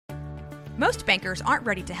Most bankers aren't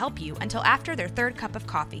ready to help you until after their third cup of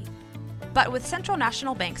coffee. But with Central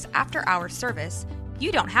National Bank's after-hours service,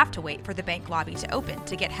 you don't have to wait for the bank lobby to open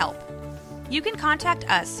to get help. You can contact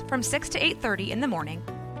us from 6 to 8:30 in the morning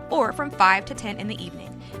or from 5 to 10 in the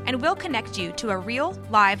evening, and we'll connect you to a real,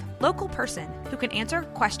 live, local person who can answer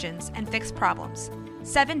questions and fix problems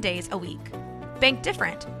 7 days a week. Bank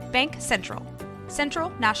different. Bank Central. Central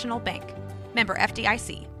National Bank. Member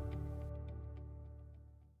FDIC.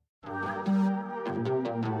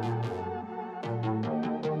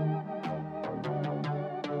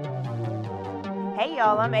 Hey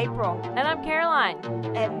y'all, I'm April. And I'm Caroline.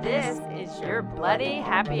 And this is your Bloody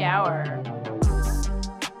Happy Hour.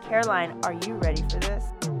 Caroline, are you ready for this?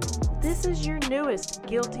 This is your newest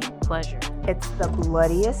guilty pleasure. It's the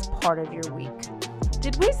bloodiest part of your week.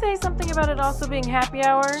 Did we say something about it also being happy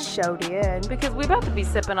hour? Show did. Because we about to be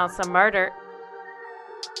sipping on some murder.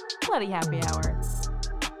 Bloody Happy Hour.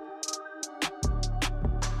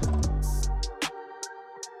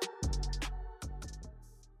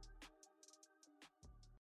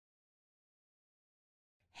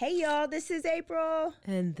 Hey y'all, this is April.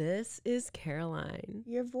 And this is Caroline.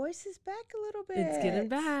 Your voice is back a little bit. It's getting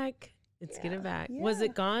back. It's getting back. Yeah. Was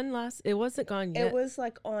it gone last? It wasn't gone yet. It was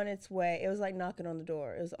like on its way. It was like knocking on the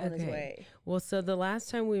door. It was on its way. Well, so the last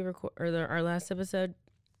time we our last episode,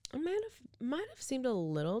 I might have seemed a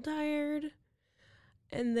little tired.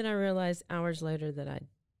 And then I realized hours later that I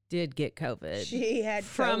did get COVID. She had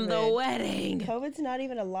from COVID. the wedding. COVID's not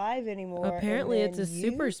even alive anymore. Apparently, it's a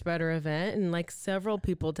super spreader event, and like several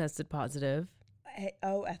people tested positive.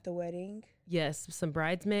 Oh, at the wedding? Yes, some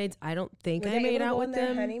bridesmaids. I don't think Were I they made able to out go with on their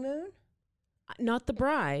them. honeymoon? Not the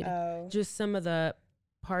bride. Oh. Just some of the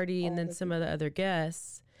party, and then some of the other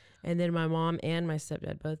guests, and then my mom and my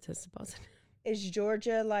stepdad both tested positive. Is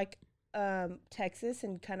Georgia like Texas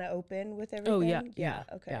and kind of open with everything? Oh yeah.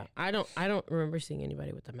 Okay. Yeah. I don't remember seeing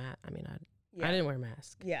anybody with a mask. I mean, I didn't wear a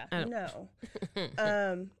mask. Yeah. I don't. No. I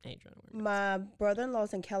ain't trying to wear a mask. My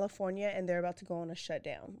brother-in-law's in California and they're about to go on a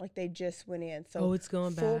shutdown. Like they just went in. So it's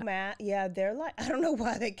going full back. mask. Yeah, they're like, I don't know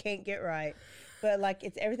why they can't get right. But like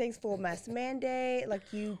everything's full mask mandate.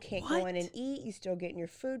 Like you can't go in and eat. You still getting your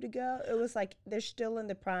food to go. It was like they're still in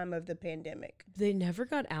the prime of the pandemic. They never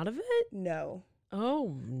got out of it? No.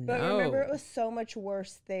 Oh no. But remember, it was so much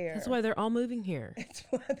worse there. That's why they're all moving here. It's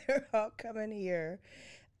why they're all coming here.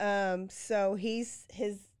 So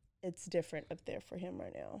it's different up there for him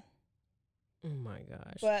right now. Oh my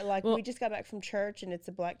gosh. But like we just got back from church and it's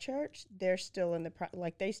a black church. They're still in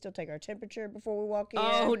like they still take our temperature before we walk in.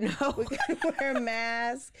 Oh no. We gotta wear a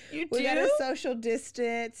mask. You we do? gotta social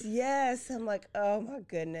distance. Yes. I'm like, oh my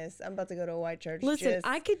goodness. I'm about to go to a white church. Listen,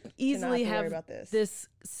 I could easily have about this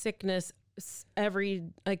sickness every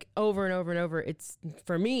over and over and over. It's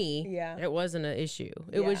for me. Yeah. It wasn't an issue.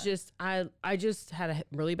 It was just I just had a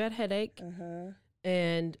really bad headache.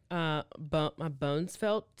 And my bones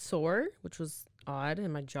felt sore, which was odd,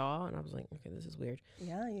 in my jaw, and I was like, okay, this is weird.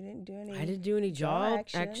 Yeah, you didn't do any. I didn't do any jaw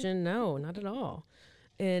action. No, not at all.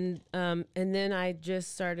 And then I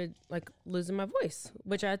just started like losing my voice,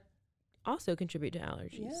 which I also contribute to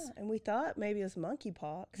allergies. Yeah, and we thought maybe it was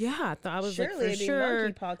monkeypox. Yeah, I thought I was Surely like, for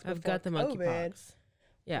sure, monkeypox I've got the COVID. monkeypox.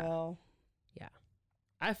 Yeah, Well, yeah.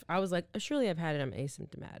 I was like, surely I've had it. I'm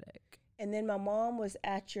asymptomatic. and then my mom was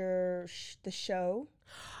at the show.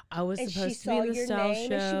 I was and supposed she to be saw in the your style name,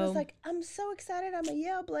 show. and she was like, "I'm so excited! I'm gonna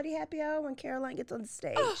yell bloody happy hour when Caroline gets on the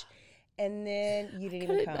stage." And then you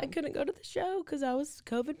didn't even come. I couldn't go to the show because I was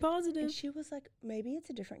COVID positive. And she was like, "Maybe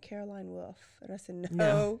it's a different Caroline Wolf." And I said,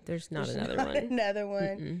 No, there's not another one. Another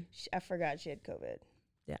one. I forgot she had COVID.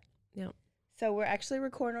 Yeah. So we're actually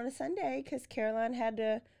recording on a Sunday because Caroline had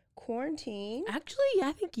to quarantine. Actually,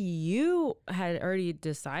 I think you had already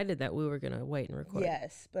decided that we were going to wait and record.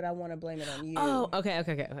 Yes, but I want to blame it on you. Oh,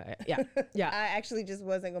 okay. Yeah. I actually just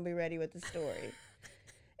wasn't going to be ready with the story.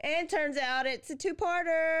 And turns out it's a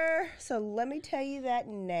two-parter. So let me tell you that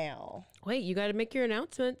now. Wait, you got to make your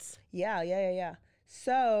announcements. Yeah.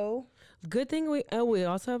 So good thing we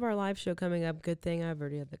also have our live show coming up. Good thing I've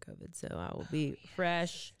already had the COVID, so I will be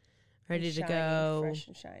fresh, ready to go. Fresh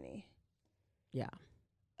and shiny. Yeah.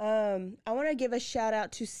 I want to give a shout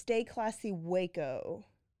out to Stay Classy Waco.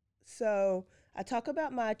 So I talk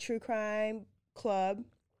about my true crime club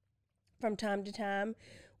from time to time.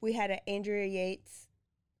 We had an Andrea Yates.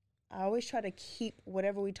 I always try to keep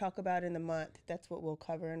whatever we talk about in the month. That's what we'll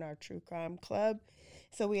cover in our true crime club.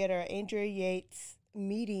 So we had our Andrea Yates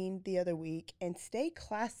meeting the other week, and Stay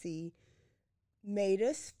Classy made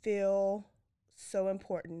us feel so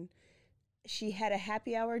important. she had a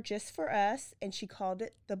happy hour just for us, and she called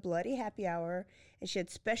it the Bloody Happy Hour. And she had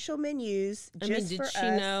special menus just for us. Did she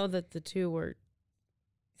know that the two were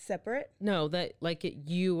separate? No, that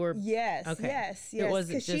you were. Yes, okay. yes. It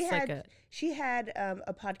wasn't just she had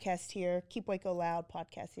a podcast here, Keep Waco Loud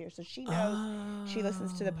podcast here, so she knows. She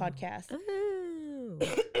listens to the podcast. Oh.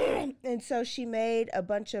 And so she made a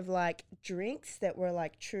bunch of like drinks that were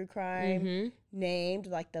like true crime named,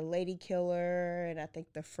 like the Lady Killer and I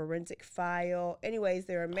think the Forensic File. Anyways,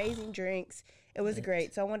 they're amazing drinks. It was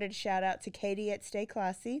great. So I wanted to shout out to Katie at Stay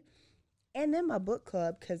Classy and then my book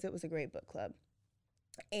club because it was a great book club.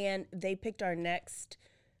 And they picked our next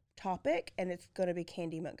topic, and it's going to be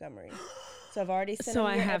Candy Montgomery. So I've already sent them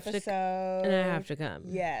your episode. And I have to come.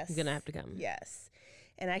 Yes. I'm going to have to come. Yes.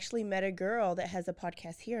 And I actually met a girl that has a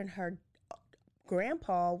podcast here, and her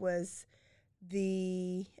grandpa was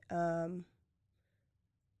the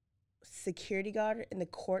security guard in the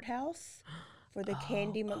courthouse for the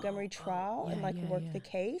Candy Montgomery trial and worked the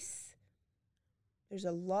case. There's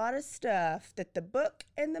a lot of stuff that the book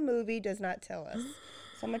and the movie does not tell us.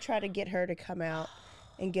 So I'm going to try to get her to come out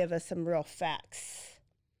and give us some real facts.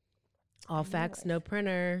 All facts, no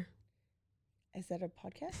printer. Is that a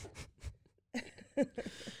podcast?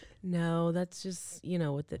 No, that's just,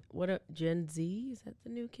 Gen Z? Is that the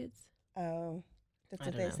new kids? Oh, that's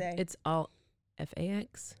what they say. It's all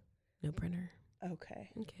FAX, no printer.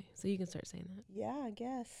 Okay. Okay, so you can start saying that. Yeah, I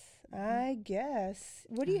guess.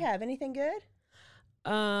 What do you have? Anything good?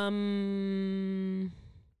 Are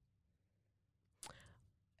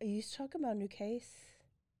you talking about a new case?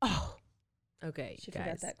 Oh, okay. She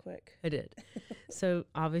forgot that quick. I did. So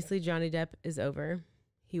obviously Johnny Depp is over.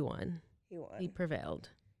 He won. He prevailed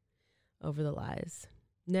over the lies.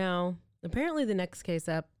 Now, apparently the next case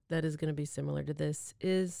up that is going to be similar to this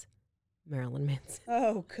is Marilyn Manson.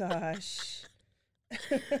 Oh, gosh.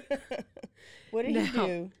 What did he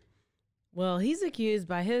do? Well, he's accused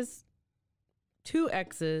by his two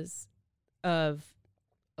exes of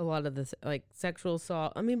a lot of this, like sexual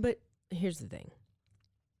assault. I mean, but here's the thing.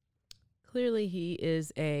 Clearly, he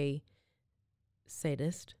is a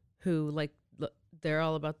sadist who, they're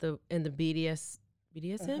all about the BDSM?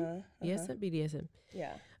 BDSM?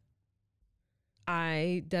 Yeah.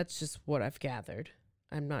 That's just what I've gathered.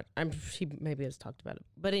 She maybe has talked about it.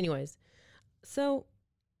 But anyways, so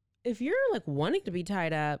if you're wanting to be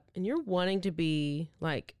tied up and you're wanting to be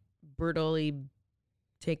brutally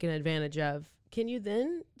taken advantage of, can you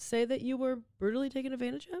then say that you were brutally taken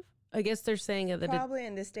advantage of? I guess they're saying that probably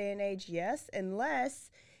in this day and age, yes, unless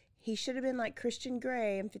he should have been like Christian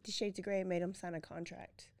Grey in 50 Shades of Grey and made him sign a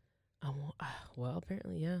contract. Well,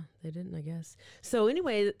 apparently, yeah, they didn't, I guess. So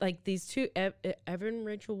anyway, these two, Evan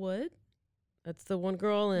Rachel Wood, that's the one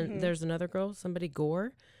girl, and there's another girl,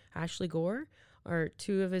 Ashley Gore, are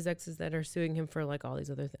two of his exes that are suing him for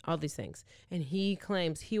all these things. And he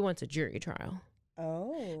claims he wants a jury trial.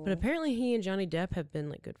 Oh. But apparently he and Johnny Depp have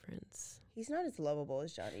been good friends. He's not as lovable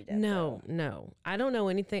as Johnny Depp. No. I don't know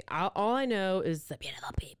anything. All I know is the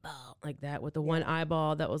beautiful people like that with the one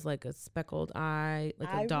eyeball that was like a speckled eye,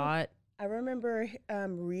 a dot. I remember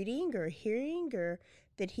reading or hearing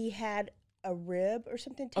that he had a rib or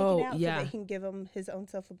something taken out so that he can give him his own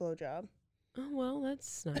self a blowjob. Oh, well,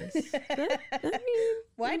 that's nice.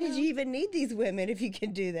 Why did you even need these women if you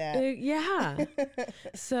can do that? Yeah.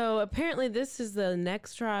 So apparently this is the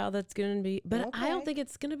next trial that's going to be, but I don't think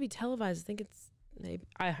it's going to be televised. I think it's maybe,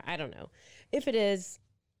 I don't know. If it is,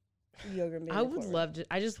 I would love to,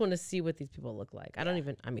 I just want to see what these people look like. I don't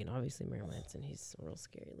even, obviously Marilyn Manson, he's real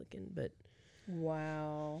scary looking, but.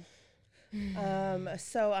 Wow.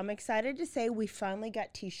 So I'm excited to say we finally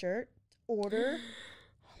got t-shirt order.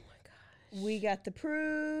 We got the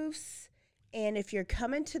proofs, and if you're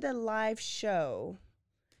coming to the live show,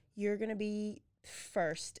 you're going to be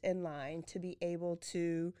first in line to be able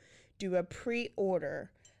to do a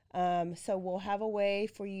pre-order. So we'll have a way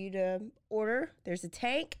for you to order. There's a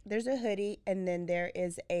tank, there's a hoodie, and then there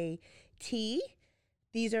is a tee.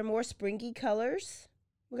 These are more springy colors.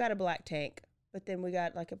 We got a black tank, but then we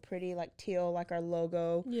got a pretty teal, our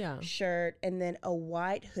logo shirt, and then a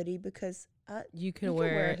white hoodie because you can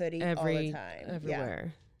wear a hoodie all the time.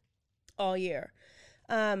 Everywhere. Yeah. All year.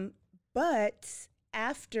 But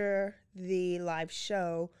after the live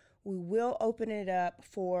show, we will open it up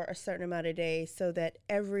for a certain amount of days so that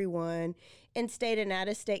everyone in state and out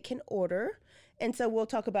of state can order. And so we'll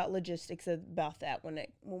talk about logistics about that when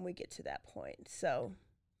we get to that point. So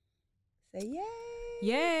say yay.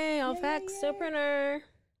 Yay, all facts, no printer.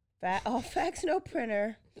 All facts, no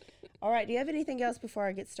printer. All right, do you have anything else before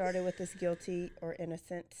I get started with this guilty or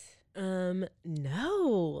innocent?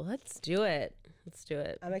 No, let's do it. Let's do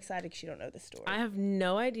it. I'm excited because you don't know the story. I have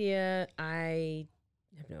no idea. I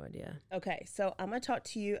have no idea. Okay, so I'm going to talk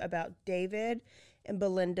to you about David and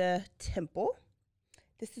Belinda Temple.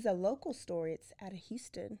 This is a local story. It's out of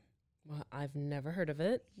Houston. Well, I've never heard of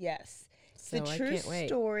it. Yes. It's So the I true can't wait.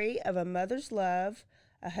 story of a mother's love,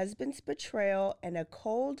 a husband's betrayal, and a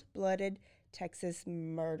cold-blooded Texas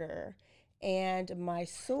murder. And my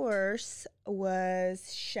source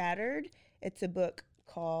was Shattered. It's a book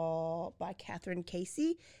called by Catherine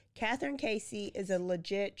Casey. Catherine Casey is a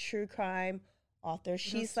legit true crime author.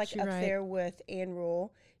 She's else like did she up write? there with Ann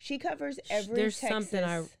Rule. She covers every There's Texas. something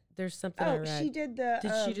I read. she did the.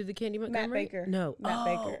 Did she do the Candy Matt Montgomery? Baker. No. Matt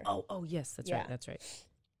Baker. Oh, yes, that's Yeah. right. That's right.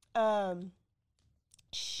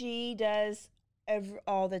 She does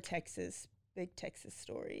all the big Texas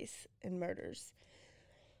stories and murders.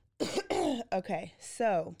 Okay,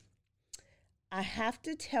 so I have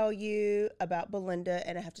to tell you about Belinda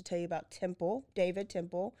and I have to tell you about David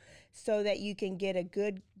Temple, so that you can get a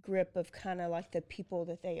good grip of kind of like the people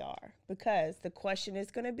that they are. Because the question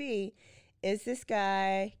is going to be, is this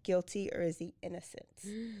guy guilty or is he innocent?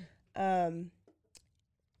 And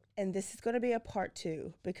this is going to be a part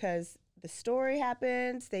 2 because the story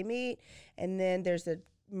happens, they meet, and then there's a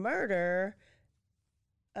murder.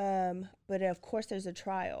 But of course there's a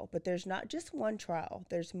trial, but there's not just one trial,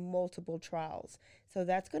 there's multiple trials. So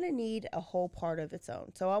that's going to need a whole part of its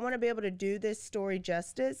own. So I want to be able to do this story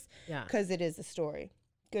justice Yeah. because it is a story.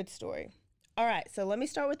 Good story. All right, so let me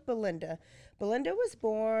start with Belinda. Belinda was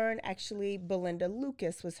born, actually, Belinda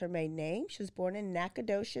Lucas was her maiden name. She was born in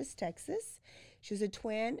Nacogdoches, Texas. She was a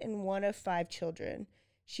twin and one of 5 children.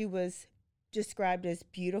 She was described as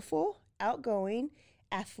beautiful, outgoing,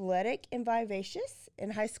 athletic, and vivacious.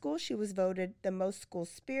 In high school, she was voted the most school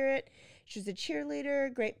spirit. She was a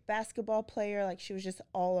cheerleader, great basketball player. Like, she was just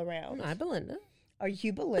all around. Hi, Belinda. Are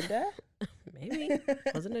you Belinda? Maybe.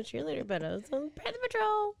 Wasn't a cheerleader, but I was on Panther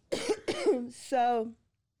Patrol. So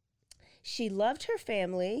she loved her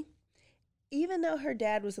family, even though her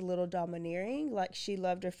dad was a little domineering. Like, she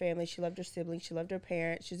loved her family, she loved her siblings, she loved her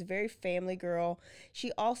parents. She was a very family girl.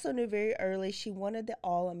 She also knew very early she wanted the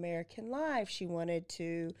all-American life. She wanted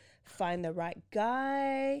to find the right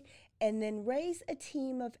guy and then raise a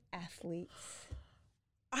team of athletes.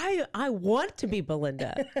 I want to be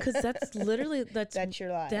Belinda because that's literally that's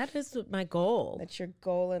your life. That is my goal. That's your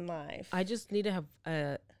goal in life. I just need to have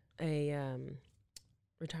a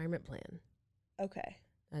retirement plan. Okay.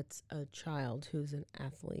 That's a child who's an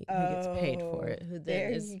athlete who gets paid for it. Who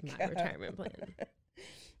there then is you my go. retirement plan.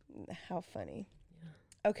 How funny.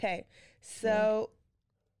 Okay, so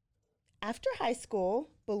after high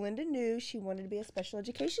school, Belinda knew she wanted to be a special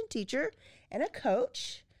education teacher and a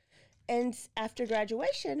coach. And after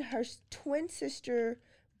graduation, her twin sister,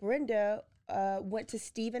 Brenda, went to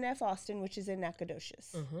Stephen F. Austin, which is in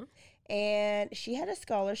Nacogdoches. And she had a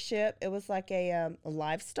scholarship. It was like a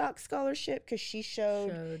livestock scholarship because she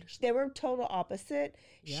showed. They were total opposite.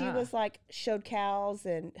 Yeah. She was like, showed cows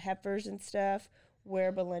and heifers and stuff,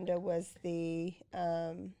 where Belinda was the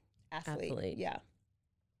athlete. Yeah.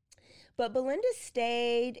 But Belinda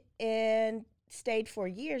stayed for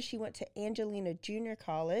years. She went to Angelina Junior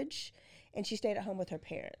College, and she stayed at home with her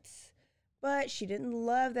parents. But she didn't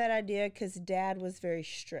love that idea because Dad was very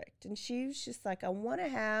strict. And she was just like, I want to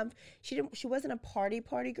have, she wasn't a party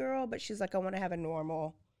girl, but she was like, I want to have a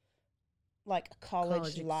normal, like,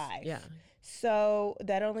 college life. Yeah. So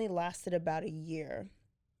that only lasted about a year.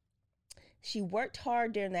 She worked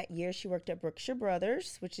hard during that year. She worked at Brookshire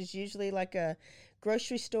Brothers, which is usually like a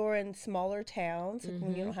grocery store in smaller towns, like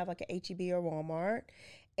when you don't have like a H-E-B or Walmart.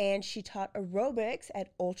 And she taught aerobics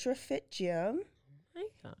at Ultra Fit Gym. Oh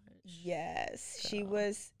my gosh. Yes, she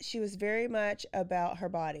was very much about her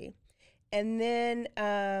body. And then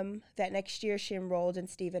that next year, she enrolled in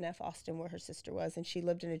Stephen F. Austin, where her sister was, and she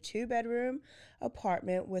lived in a 2-bedroom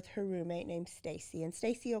apartment with her roommate named Stacy. And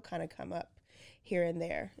Stacy will kind of come up here and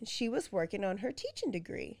there. And she was working on her teaching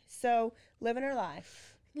degree, so living her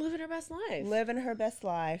life, Living her best life. living her best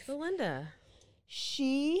life. Belinda.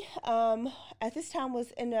 She, at this time,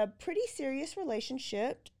 was in a pretty serious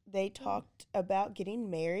relationship. They talked about getting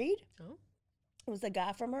married. Oh. It was a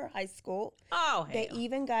guy from her high school. Oh, They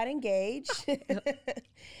even got engaged.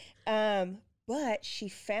 But she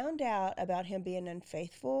found out about him being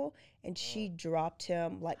unfaithful, and she dropped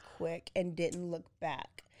him like quick and didn't look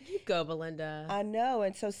back. You go, Belinda. I know.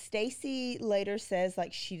 And so Stacy later says,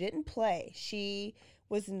 like, she didn't play. She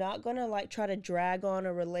was not going to, like, try to drag on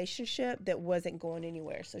a relationship that wasn't going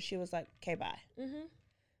anywhere. So she was like, okay, bye.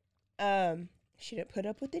 She didn't put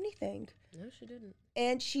up with anything. No, she didn't.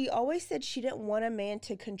 And she always said she didn't want a man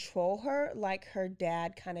to control her like her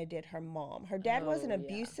dad kind of did her mom. Her dad wasn't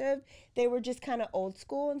abusive. They were just kind of old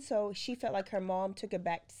school. And so she felt like her mom took a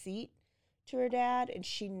back seat to her dad, and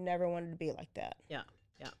she never wanted to be like that. Yeah,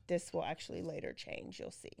 yeah. This will actually later change, you'll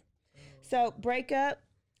see. So break up,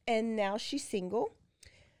 and now she's single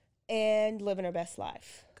and living her best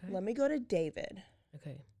life. Okay. Let me go to David.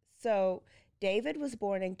 Okay. So David was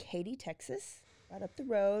born in Katy, Texas, right up the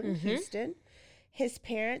road in Houston. His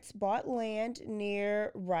parents bought land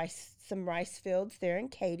near some rice fields there in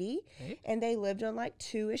Katy, and they lived on like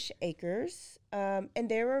 2-ish acres. And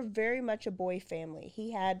they were very much a boy family.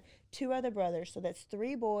 He had 2 other brothers, so that's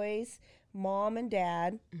 3 boys, mom and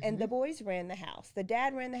dad, and the boys ran the house. The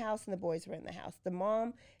dad ran the house and the boys ran the house. The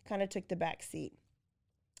mom kind of took the back seat.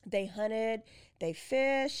 They hunted, they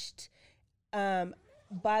fished.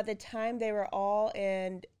 By the time they were all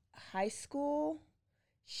in high school,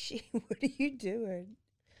 what are you doing?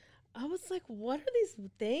 I was like, what are these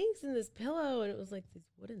things in this pillow? And it was like these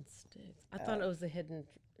wooden sticks. I thought it was a hidden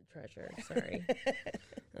treasure. Sorry.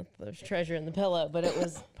 There's treasure in the pillow, but it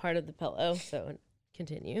was part of the pillow. So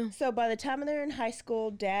continue. So by the time they're in high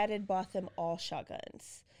school, Dad had bought them all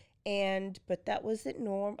shotguns. But that wasn't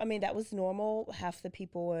normal. I mean, that was normal. Half the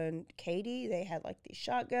people in Katy, they had like these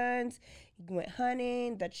shotguns. You went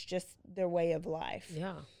hunting. That's just their way of life.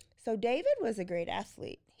 Yeah. So David was a great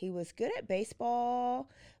athlete. He was good at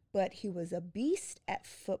baseball, but he was a beast at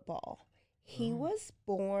football. He was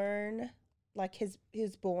born he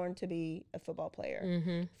was born to be a football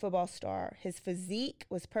player, football star. His physique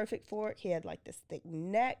was perfect for it. He had like this thick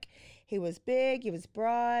neck. He was big. He was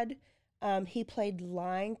broad. He played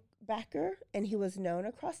linebacker, and he was known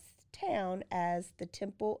across town as the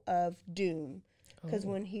Temple of Doom, because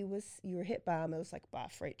when you were hit by him, it was like by a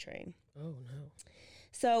freight train. Oh no.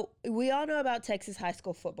 So we all know about Texas high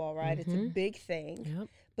school football, right? It's a big thing. Yep.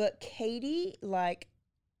 But Katy,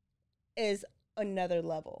 is another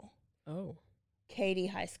level. Oh. Katy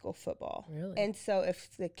high school football. Really? And so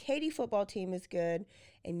if the Katy football team is good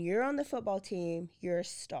and you're on the football team, you're a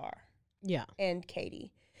star. Yeah. And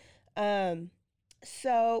Katy. And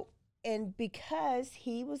because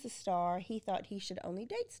he was a star, he thought he should only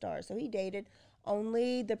date stars. So he dated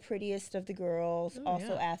only the prettiest of the girls,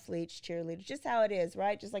 athletes, cheerleaders, just how it is,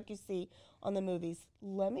 right? Just like you see on the movies.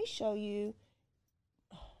 Let me show you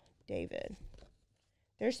David.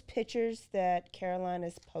 There's pictures that Caroline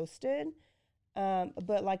has posted,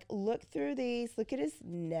 but look through these. Look at his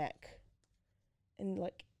neck, and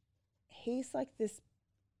he's like this.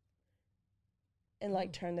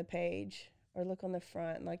 And turn the page or look on the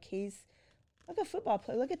front. He's like a football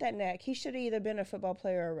player. Look at that neck. He should have either been a football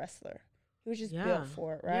player or a wrestler. He was just built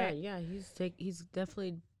for it, right? Yeah, he's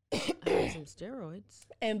definitely had some steroids.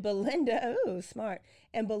 And Belinda, smart.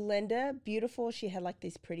 And Belinda, beautiful. She had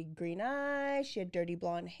these pretty green eyes. She had dirty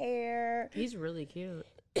blonde hair. He's really cute.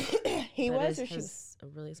 He has was. A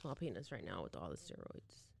really small penis right now with all the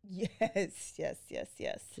steroids. Yes.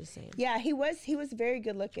 Just saying. Yeah, he was very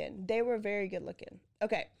good looking. They were very good looking.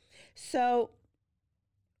 Okay. So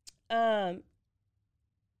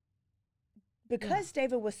because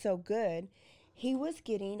David was so good, he was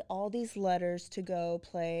getting all these letters to go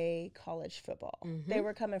play college football. They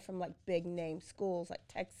were coming from big name schools like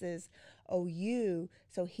Texas, OU.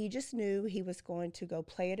 So he just knew he was going to go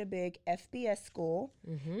play at a big FBS school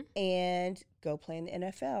and go play in the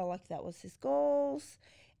NFL. That was his goals.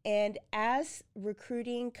 And as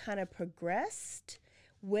recruiting kind of progressed,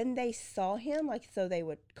 when they saw him, so they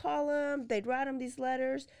would call him, they'd write him these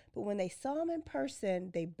letters, but when they saw him in person,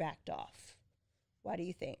 they backed off. Why do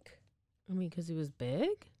you think? I mean, because he was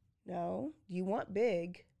big? No, you want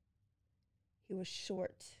big. He was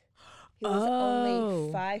short. He was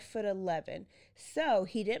only 5'11". So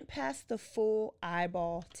he didn't pass the full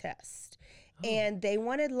eyeball test. And they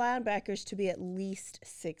wanted linebackers to be at least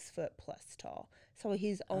 6 foot plus tall. So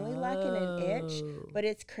he's only lacking an inch, but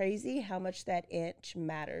it's crazy how much that inch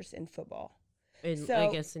matters in football. So,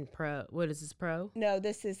 I guess in pro, what is this, pro? No,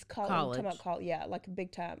 this is college. Yeah,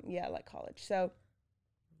 big time. Yeah, college. So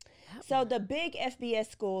the big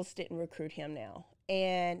FBS schools didn't recruit him now,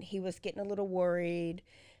 and he was getting a little worried.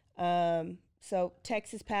 So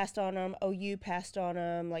Texas passed on him, OU passed on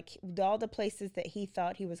him, all the places that he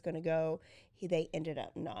thought he was going to go, they ended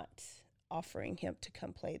up not offering him to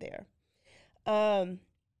come play there.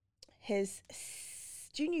 His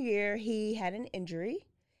junior year, he had an injury,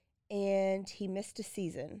 and he missed a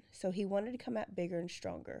season. So he wanted to come out bigger and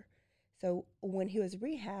stronger. So when he was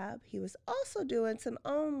rehab, he was also doing some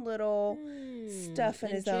own little stuff in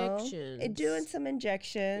his own. And doing some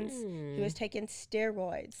injections. He was taking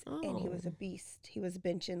steroids. And he was a beast. He was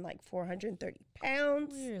benching like 430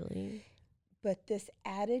 pounds. Really? But this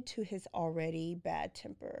added to his already bad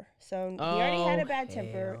temper. So he already had a bad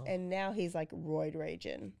temper, and now he's like roid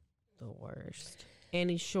raging. The worst.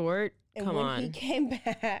 And he's short. And Come when on. he came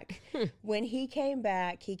back, he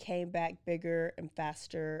came back bigger and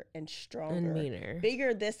faster and stronger. And meaner.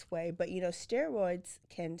 Bigger this way, but steroids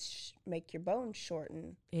can make your bones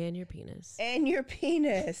shorten. And your penis. And your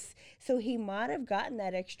penis. So he might have gotten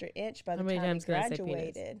that extra inch by the time he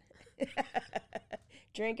graduated.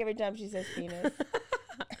 Drink every time she says penis.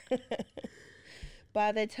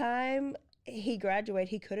 By the time he graduated,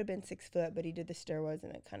 he could have been 6 foot, but he did the steroids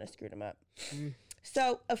and it kind of screwed him up.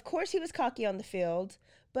 So, of course, he was cocky on the field,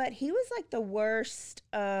 but he was like the worst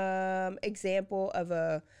example of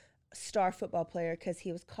a star football player because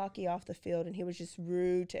he was cocky off the field and he was just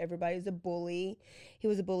rude to everybody. He was a bully. He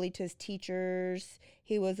was a bully to his teachers.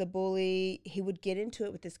 He was a bully. He would get into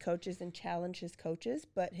it with his coaches and challenge his coaches,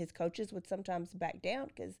 but his coaches would sometimes back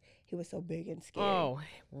down because he was so big and scary. Oh,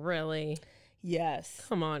 really? Yes.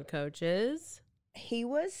 Come on, coaches. He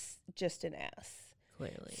was just an ass.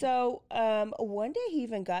 Clearly. So one day he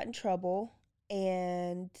even got in trouble,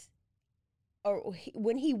 when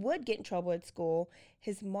he would get in trouble at school,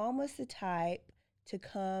 his mom was the type to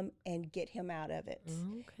come and get him out of it.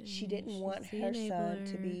 Okay. She didn't want her son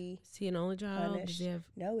to be Is he an only child? punished. Does he have?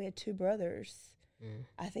 No, he had 2 brothers.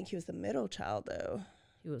 I think he was the middle child, though.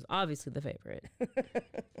 He was obviously the favorite.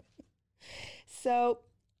 So,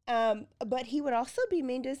 but he would also be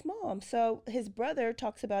mean to his mom. So his brother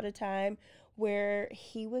talks about a time where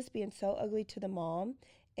he was being so ugly to the mom,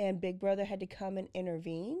 and Big Brother had to come and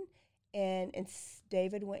intervene. And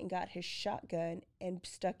David went and got his shotgun and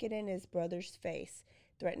stuck it in his brother's face,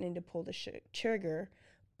 threatening to pull the trigger,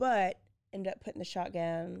 but ended up putting the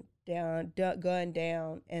shotgun gun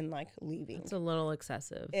down, and like leaving. It's a little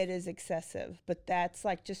excessive. It is excessive, but that's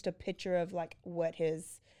like just a picture of like what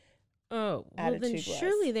his then was.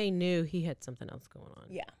 surely they knew he had something else going on.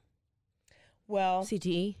 Yeah. Well,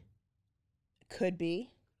 CTE? Could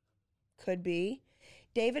be.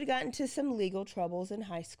 David got into some legal troubles in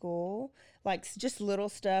high school, like just little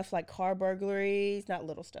stuff like car burglaries. Not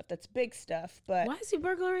little stuff, that's big stuff. But Why is he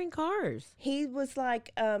burglaring cars? he was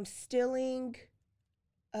like stealing,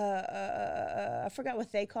 I forgot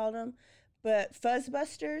what they called them, but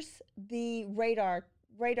fuzzbusters, the radar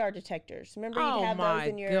detectors. Remember you'd have those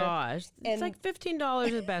in your... gosh. It's like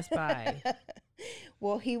 $15 at Best Buy.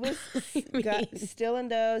 Well, he was stealing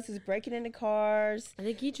those. He was breaking into cars. I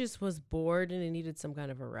think he just was bored and he needed some kind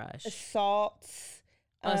of a rush. Assaults.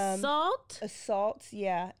 Assaults,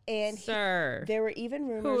 yeah. And Sir. there were even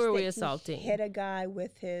rumors Who are we that assaulting? he hit a guy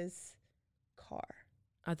with his car.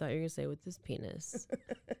 I thought you were going to say with his penis.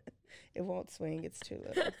 It won't swing. It's too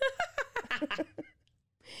little.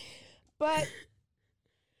 But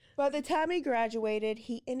by the time he graduated,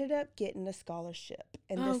 he ended up getting a scholarship.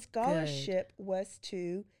 And the scholarship was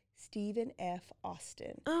to Stephen F.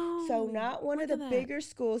 Austin. Oh, so not one of the look at that. bigger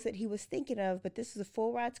schools that he was thinking of, but this was a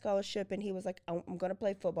full ride scholarship. And he was like, I'm going to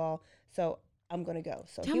play football, so I'm going to go.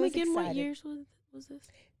 So Tell he me was again, excited. what years was this?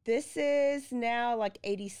 This is now like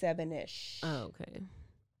 87-ish. Oh, okay.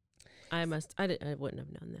 I wouldn't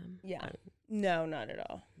have known them. Yeah. No, not at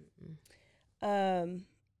all.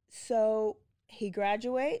 So he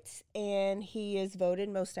graduates and he is voted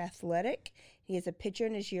most athletic. He has a picture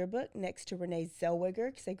in his yearbook next to Renee Zellweger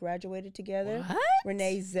because they graduated together. What?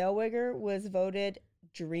 Renee Zellweger was voted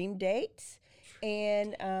dream date.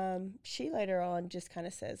 And she later on just kind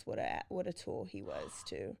of says what a tool he was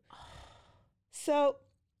too. So,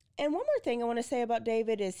 and one more thing I want to say about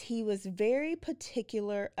David is he was very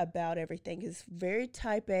particular about everything. He's very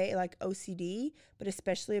type A, like OCD, but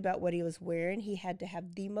especially about what he was wearing. He had to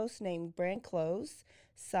have the most name brand clothes,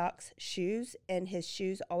 socks, shoes, and his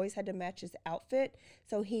shoes always had to match his outfit.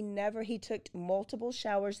 So he took multiple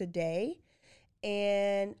showers a day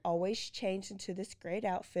and always changed into this great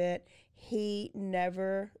outfit. He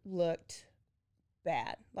never looked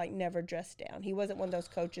bad, like never dressed down. He wasn't one of those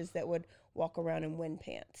coaches that would walk around in wind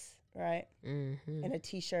pants, right? Mm-hmm. And a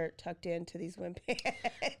t-shirt tucked into these wind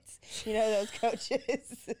pants. You know those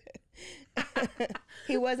coaches?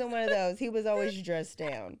 He wasn't one of those. He was always dressed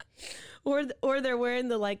down. Or they're wearing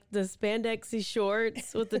the spandexy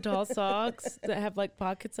shorts with the tall socks that have like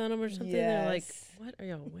pockets on them or something. Yes. They're like, what are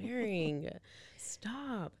y'all wearing?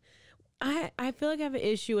 Stop. I feel like I have an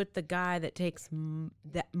issue with the guy that takes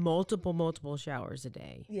that multiple showers a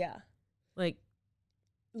day. Yeah. Like,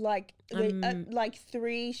 like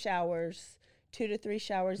 3 showers, 2 to 3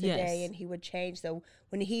 showers a day, and he would change. So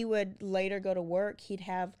when he would later go to work, he'd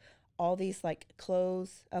have all these like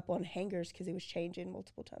clothes up on hangers because he was changing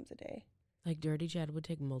multiple times a day. Like Dirty Chad would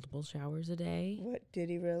take multiple showers a day. What, did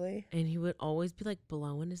he really? And he would always be like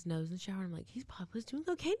blowing his nose in the shower. I'm like, he's probably was doing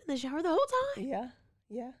cocaine in the shower the whole time.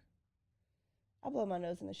 Yeah. I blow my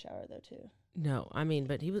nose in the shower though too. No, I mean,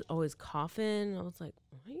 but he was always coughing. I was like,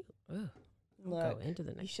 why are you? Ugh. I'll go into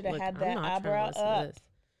the next. You should have Look, had I'm that not trying to eyebrow listen to up. this.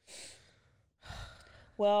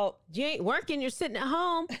 Well, You ain't working. You're sitting at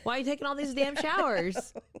home. Why are you taking all these damn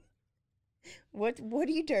showers? what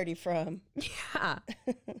are you dirty from? Yeah.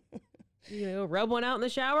 You gonna go rub one out in the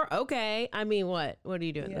shower? Okay. I mean, what? What are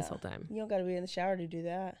you doing this Yeah. whole time? You don't got to be in the shower to do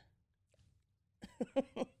that.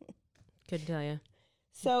 Couldn't tell you.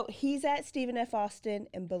 So he's at Stephen F. Austin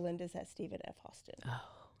and Belinda's at Stephen F. Austin. Oh,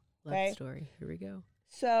 love Okay. story. Here we go.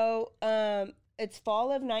 So it's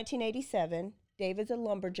fall of 1987. David's a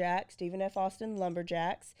lumberjack, Stephen F. Austin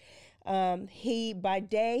lumberjacks. By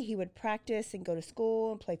day, he would practice and go to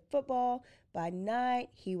school and play football. By night,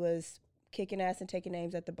 he was kicking ass and taking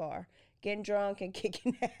names at the bar, getting drunk and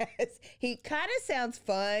kicking ass. He kind of sounds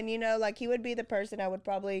fun, you know, like he would be the person I would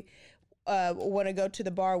probably want to go to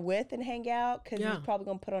the bar with and hang out because he's probably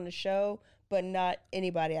going to put on a show, but not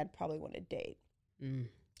anybody I'd probably want to date.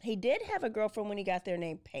 He did have a girlfriend when he got there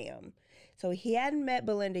named Pam. So he hadn't met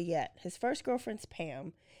Belinda yet. His first girlfriend's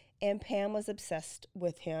Pam, and Pam was obsessed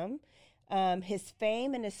with him. His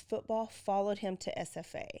fame and his football followed him to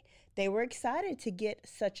SFA. They were excited to get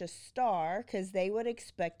such a star because they would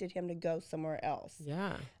expected him to go somewhere else.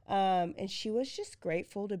 Yeah. And she was just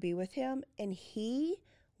grateful to be with him, and he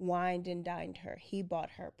wined and dined her. He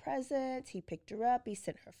bought her presents. He picked her up. He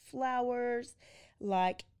sent her flowers.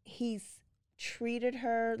 Like, he's treated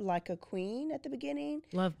her like a queen at the beginning.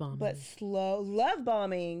 Love bombing. But love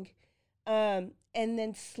bombing. And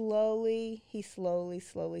then he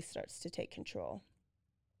slowly starts to take control.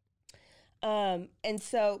 And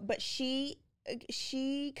so, but she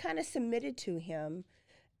kind of submitted to him,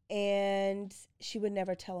 and she would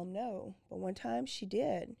never tell him no. But one time she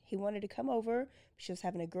did. He wanted to come over. She was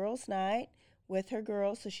having a girls' night with her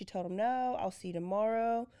girls, so she told him, no, I'll see you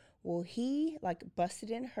tomorrow. Well, he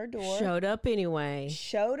busted in her door. Showed up anyway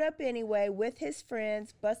With his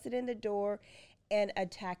friends, busted in the door and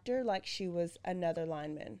attacked her like she was another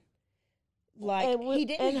lineman. He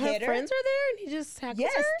didn't hit her. And her friends are there and he just tackled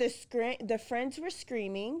her? Yes, the friends were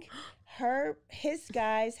screaming. His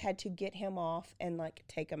guys had to get him off and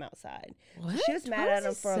take him outside. What? She was mad How at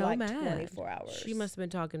him is he for so 24 hours. She must have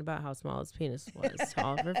been talking about how small his penis was to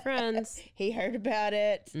all of her friends. He heard about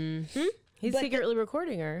it. Mm-hmm. He's But secretly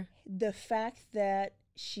recording her. The fact that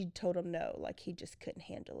she told him no, he just couldn't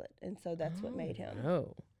handle it. And so that's what made him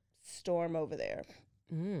storm over there.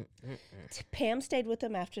 Pam stayed with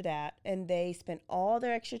him after that, and they spent all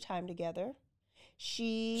their extra time together.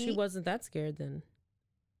 She wasn't that scared then.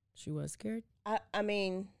 She was scared? I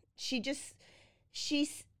mean, she's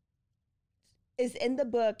is in the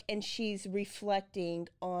book, and she's reflecting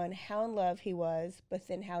on how in love he was, but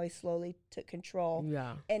then how he slowly took control.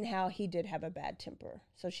 Yeah. And how he did have a bad temper.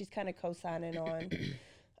 So she's kind of co-signing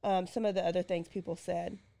on some of the other things people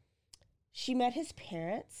said. She met his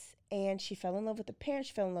parents, and she fell in love with the parents.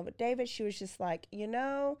 She fell in love with David. She was just like, I'm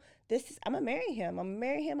going to marry him. I'm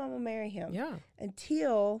going to marry him. Yeah.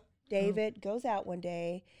 Until David goes out one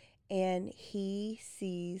day, and he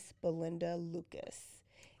sees Belinda Lucas.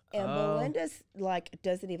 And Belinda's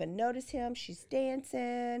doesn't even notice him. She's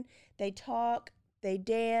dancing. They talk. They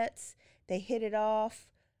dance. They hit it off.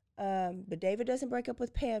 But David doesn't break up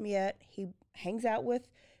with Pam yet. He hangs out with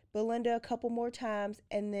Belinda a couple more times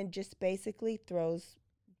and then just basically throws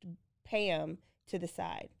Pam to the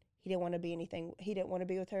side. He didn't want to be anything. He didn't want to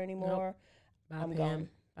be with her anymore. Bye, I'm Pam. gone.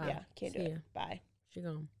 Bye. Yeah, can't do See it. ya. Bye. She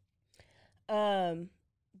gone.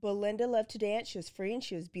 Belinda loved to dance. She was free and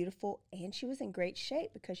she was beautiful, and she was in great shape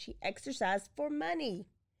because she exercised for money.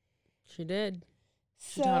 She did.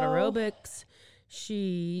 She taught aerobics.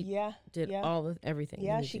 She did everything.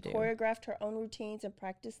 Yeah, she choreographed her own routines and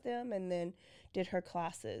practiced them, and then did her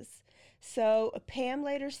classes. So Pam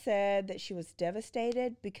later said that she was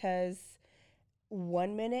devastated because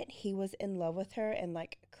one minute he was in love with her and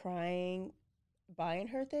crying, buying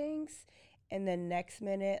her things, and then next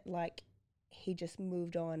minute he just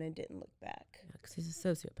moved on and didn't look back. Yeah, because he's a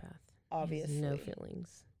sociopath. Obviously. He has no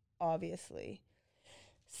feelings. Obviously.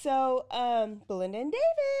 So, Belinda and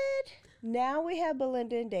David. Now we have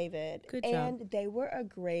Belinda and David. Good job. And they were a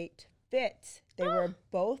great fit. They were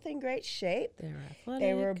both in great shape. They were athletic.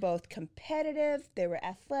 They were both competitive. They were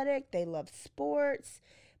athletic. They loved sports.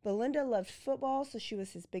 Belinda loved football, so she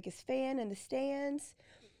was his biggest fan in the stands.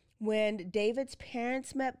 When David's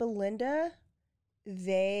parents met Belinda,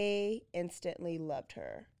 they instantly loved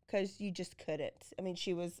her because you just couldn't. I mean,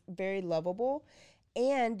 she was very lovable.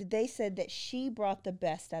 And they said that she brought the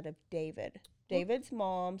best out of David. David's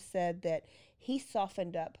mom said that he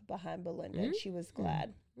softened up behind Belinda, and she was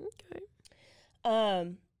glad. Okay.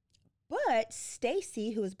 But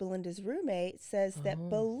Stacy, who was Belinda's roommate, says that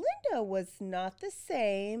Belinda was not the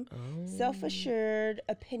same self-assured,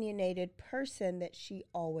 opinionated person that she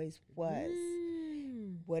always was.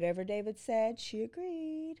 Whatever David said, she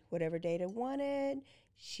agreed. Whatever David wanted,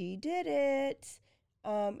 she did it.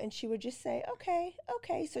 And she would just say, okay.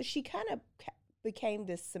 So she kind of became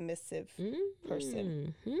this submissive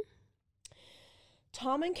person.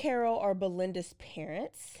 Tom and Carol are Belinda's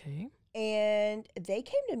parents. Okay. And they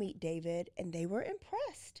came to meet David, and they were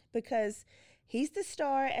impressed because he's the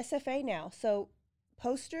star at SFA now. So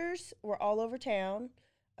posters were all over town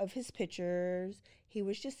of his pictures. He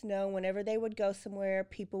was just known. Whenever they would go somewhere,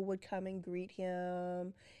 people would come and greet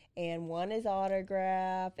him and want his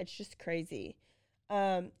autograph. It's just crazy.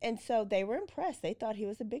 And so they were impressed. They thought he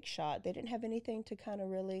was a big shot. They didn't have anything to kind of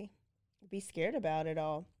really be scared about at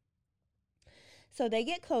all. So they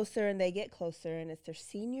get closer, and it's their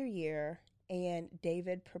senior year, and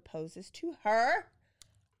David proposes to her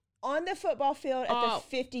on the football field at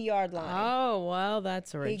the 50-yard line. Oh, well,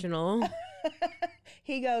 that's original.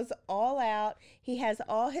 He goes all out. He has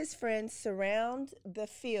all his friends surround the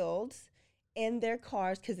fields in their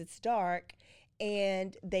cars because it's dark,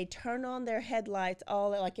 and they turn on their headlights all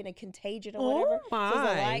like in a contagion or whatever. My. So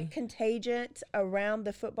there's a light contagion around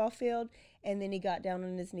the football field, and then he got down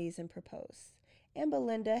on his knees and proposed. And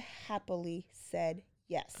Belinda happily said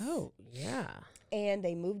yes. Oh, yeah. And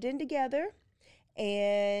they moved in together,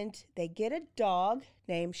 and they get a dog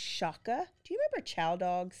named Shaka. Do you remember chow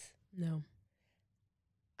dogs? No.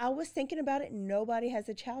 I was thinking about it. Nobody has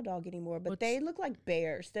a chow dog anymore, but they look like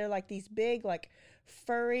bears. They're like these big, like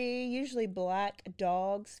furry, usually black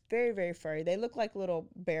dogs. Very, very furry. They look like little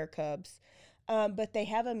bear cubs. But they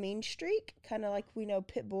have a mean streak, kind of like we know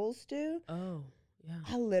pit bulls do. Oh. Yeah.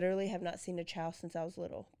 I literally have not seen a chow since I was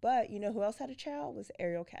little. But you know who else had a chow? Was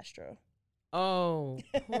Ariel Castro. Oh,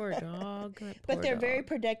 poor dog. But they're very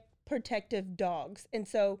protective dogs. And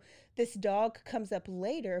so this dog comes up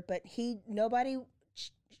later, but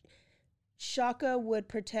Shaka would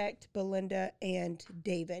protect Belinda and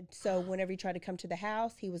David. So whenever he tried to come to the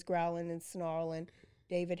house, he was growling and snarling.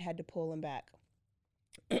 David had to pull him back.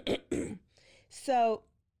 So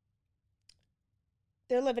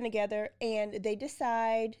they're living together, and they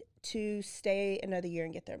decide to stay another year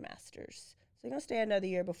and get their master's. So they're going to stay another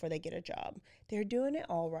year before they get a job. They're doing it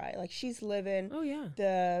all right. Like, she's living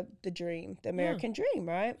the dream, the American dream,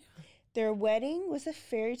 right? Yeah. Their wedding was a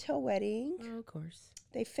fairy tale wedding. Oh, of course.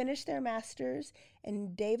 They finished their master's,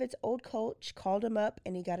 and David's old coach called him up,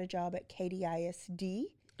 and he got a job at Katy ISD.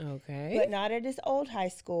 Okay. But not at his old high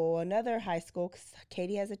school, another high school, because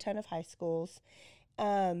Katy has a ton of high schools.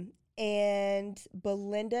 And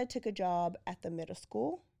Belinda took a job at the middle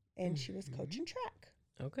school, and she was coaching track.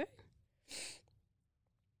 Okay.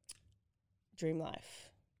 Dream life.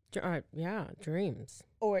 Yeah, dreams.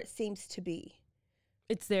 Or it seems to be.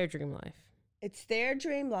 It's their dream life. It's their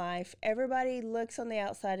dream life. Everybody looks on the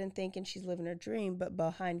outside and thinking she's living her dream, but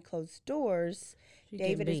behind closed doors,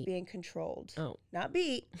 David is being controlled. Oh. Not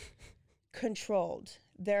beat, controlled.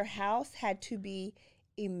 Their house had to be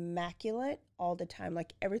immaculate all the time.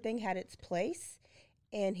 Like, everything had its place,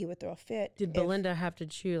 and he would throw a fit. Did Belinda have to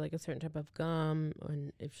chew like a certain type of gum,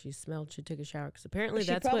 and if she smelled, she'd take a shower? Because apparently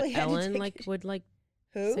that's what Ellen would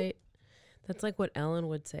say. That's like what Ellen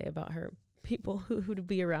would say about her people who would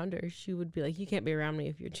be around her. She would be like, "You can't be around me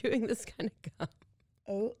if you're chewing this kind of gum."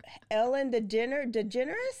 Oh, Ellen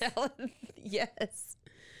DeGeneres? Ellen, yes.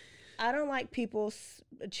 I don't like people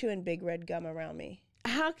chewing big red gum around me.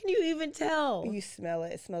 How can you even tell? You smell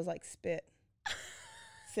it. It smells like spit.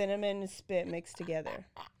 Cinnamon and spit mixed together.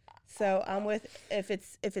 So I'm with if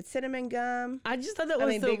it's cinnamon gum. I just thought that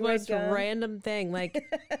was the most random thing. Like,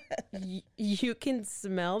 you can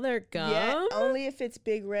smell their gum. Yeah, only if it's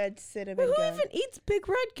big red cinnamon gum. Who even eats big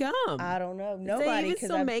red gum? I don't know. Nobody. Do they even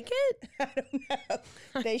still make it? I don't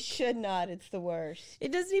know. They should not. It's the worst.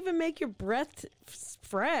 It doesn't even make your breath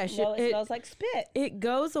fresh. No, it smells like spit. It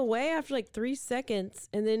goes away after like 3 seconds,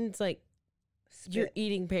 and then it's like you're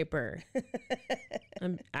eating paper.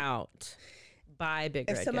 I'm out. Buy big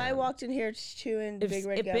red gum. If somebody walked in here chewing big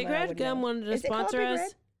red gum, if Big Red Gum wanted to sponsor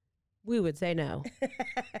us, we would say no.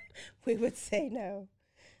 We would say no.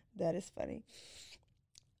 That is funny.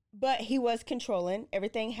 But he was controlling.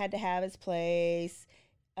 Everything had to have its place.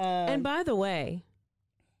 And by the way,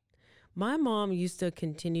 my mom used to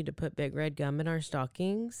continue to put Big Red gum in our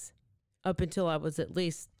stockings up until I was at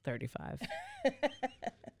least 35.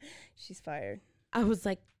 She's fired. I was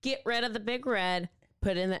like, get rid of the Big Red,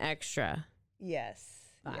 put in the extra. Yes.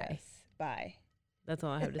 Bye. Yes. Bye. That's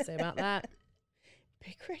all I have to say about that.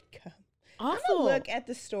 Big Red gum. Awful. I'm gonna look at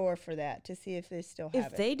the store for that to see if they still have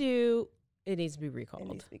it. If they do, it needs to be It recalled.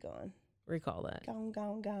 needs to be gone. Recall that. Gone,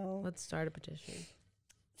 gone, gone. Let's start a petition.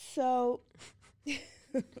 So,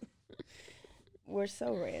 we're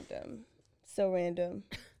so random. So random.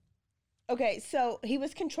 Okay, so he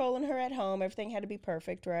was controlling her at home. Everything had to be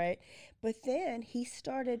perfect, right? But then he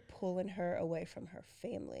started pulling her away from her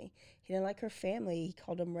family. He didn't like her family. He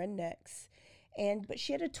called them rednecks. But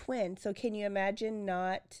she had a twin. So can you imagine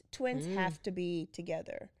twins have to be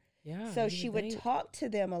together. Yeah. So she would talk to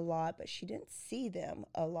them a lot, but she didn't see them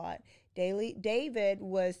a lot. David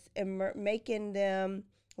was making them,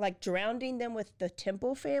 like drowning them with the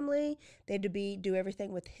Temple family. They had to do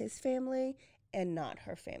everything with his family and not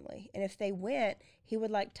her family. And if they went, he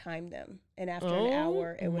would like time them. And after an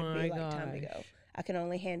hour, it would be like time to go. I can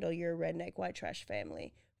only handle your redneck white trash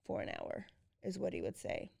family for an hour, is what he would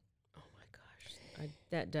say. Oh my gosh.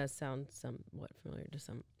 That does sound somewhat familiar to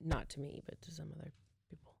some, not to me, but to some other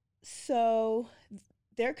people. So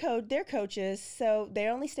they're coaches. So they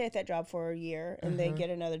only stay at that job for a year and they get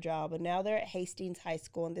another job. And now they're at Hastings High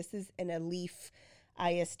School. And this is in a Leaf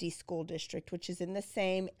ISD school district, which is in the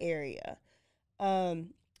same area.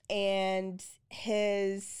 And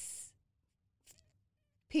his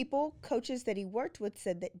coaches that he worked with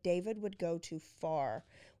said that David would go too far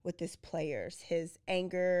with his players. His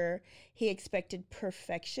anger, he expected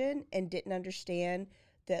perfection and didn't understand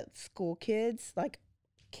that school kids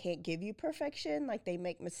can't give you perfection. Like they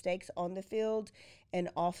make mistakes on the field and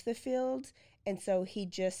off the field. And so he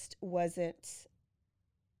just wasn't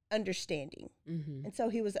understanding. Mm-hmm. And so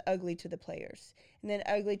he was ugly to the players and then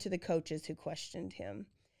ugly to the coaches who questioned him.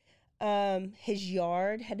 His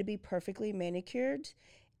yard had to be perfectly manicured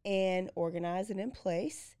and organized and in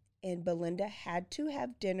place. And Belinda had to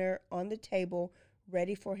have dinner on the table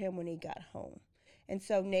ready for him when he got home. And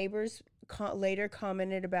so neighbors later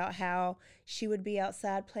commented about how she would be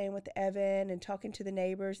outside playing with Evan and talking to the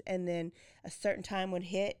neighbors. And then a certain time would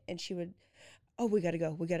hit and she would, we got to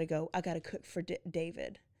go. I got to cook for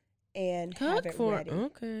David and have it ready.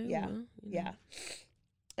 Okay. Yeah. Well, yeah.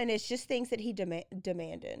 And it's just things that he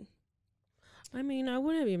demanded. I mean, I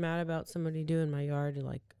wouldn't be mad about somebody doing my yard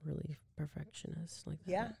like really perfectionist like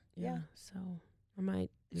that. Yeah. So I might.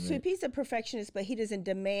 So he's a perfectionist, but he doesn't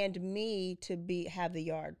demand me to have the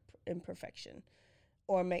yard in perfection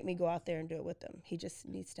or make me go out there and do it with them. He just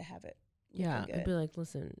needs to have it. Yeah. I'd be like,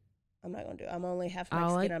 listen, I'm not going to do it. I'm only half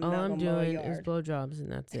Mexican. all I'm doing is blowjobs and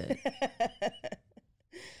that's it.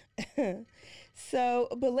 So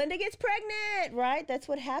Belinda gets pregnant, right? That's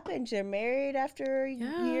what happens. They're married after a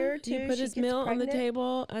year or two. You put his meal on the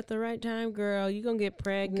table at the right time, girl. You're going to get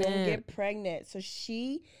pregnant. So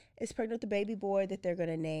she is pregnant with a baby boy that they're going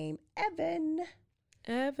to name Evan.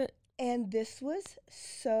 And this was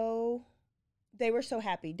they were so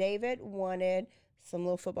happy. David wanted some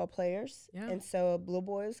little football players. Yeah. And so a blue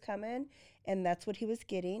boy was coming, and that's what he was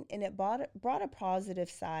getting. And it brought a positive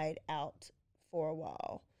side out for a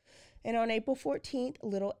while. And on April 14th,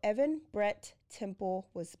 little Evan Brett Temple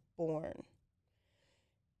was born.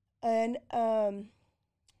 And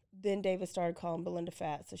then David started calling Belinda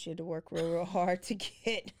fat, so she had to work real hard to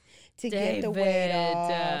get the weight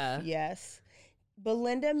off. Yes.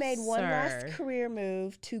 Belinda made one last career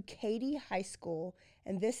move to Katy High School,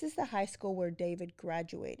 and this is the high school where David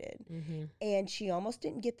graduated. Mm-hmm. And she almost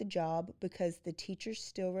didn't get the job because the teachers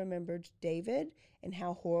still remembered David and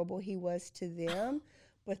how horrible he was to them.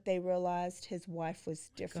 But they realized his wife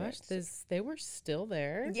was different. Gosh, they were still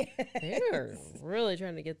there. Yes. They were really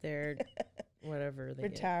trying to get their whatever they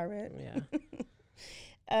retirement.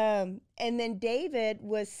 Yeah. And then David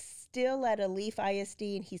was still at a Leaf ISD,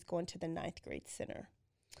 and he's going to the 9th grade center.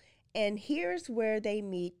 And here's where they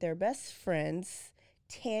meet their best friends,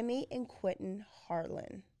 Tammy and Quentin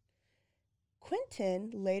Harlan.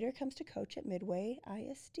 Quentin later comes to coach at Midway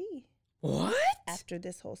ISD. What? After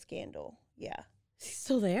this whole scandal. Yeah. Is he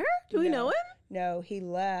still there? Do we know him? No, he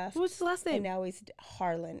left. What's his last name? And now he's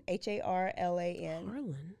Harlan, Harlan.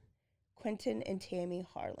 Harlan. Quentin and Tammy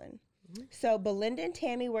Harlan. Mm-hmm. So Belinda and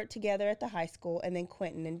Tammy worked together at the high school, and then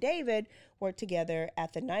Quentin and David worked together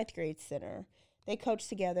at the 9th grade center. They coached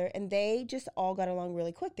together, and they just all got along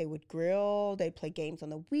really quick. They would grill. They'd play games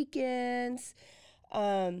on the weekends.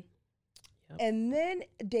 And then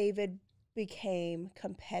David became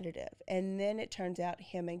competitive. And then it turns out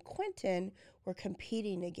him and Quentin were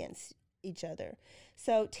competing against each other.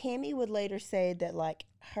 So Tammy would later say that like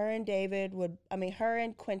her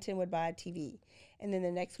and Quentin would buy a TV. And then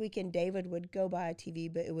the next weekend, David would go buy a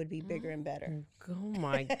TV, but it would be bigger and better. Oh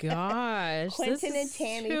my gosh. Quentin and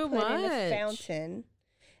Tammy put in a fountain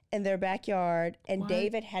in their backyard, and What?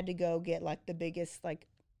 David had to go get like the biggest, like,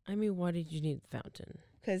 I mean, why did you need the fountain?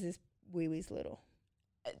 because his wee wee's little.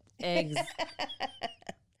 Eggs.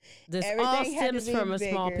 This Everything all had to stems be from a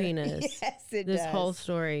small bigger. penis. Yes, it This does. whole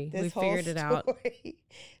story. This We whole figured it out. story.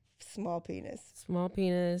 Small penis. Small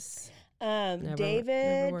penis. Never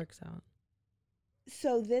David. works out.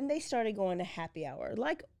 So then they started going to happy hour,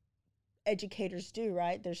 like educators do,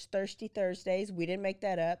 right? There's Thirsty Thursdays. We didn't make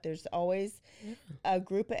that up. There's always Yeah. a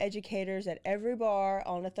group of educators at every bar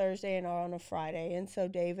on a Thursday and on a Friday. And so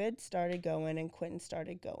David started going and Quentin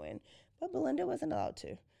started going. But Belinda wasn't allowed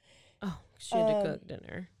to. Oh, she had to cook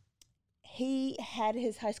dinner. He had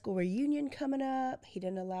his high school reunion coming up. He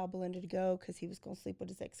didn't allow Belinda to go because he was going to sleep with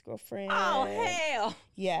his ex-girlfriend. Oh, hell.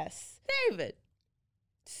 Yes. David.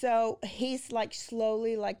 So he's like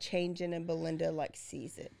slowly like changing, and Belinda like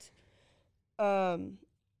sees it. And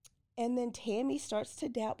then Tammy starts to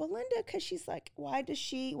doubt Belinda because she's like, why doesn't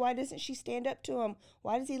she stand up to him?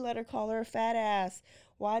 Why does he let her call her a fat ass?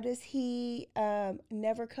 Why does he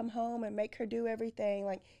never come home and make her do everything?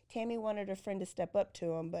 Like, Tammy wanted her friend to step up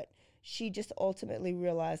to him, but she just ultimately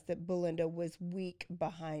realized that Belinda was weak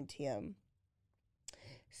behind him.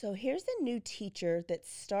 So here's a new teacher that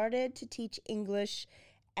started to teach English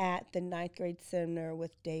at the 9th grade center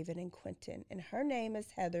with David and Quentin, and her name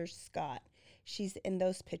is Heather Scott. She's in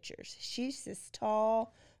those pictures. She's this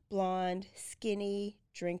tall, blonde, skinny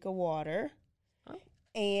drink of water. Oh.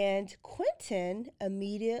 And Quentin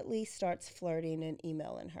immediately starts flirting and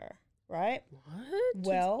emailing her, right? What? Just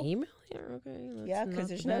Well, emailing her? Okay. That's yeah, because not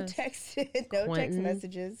there's the no best. text, no text Quentin.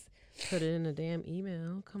 messages. Put it in a damn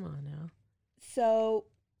email. Come on now. So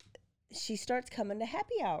she starts coming to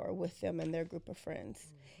happy hour with them and their group of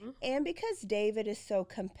friends. Mhm. And because David is so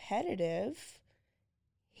competitive,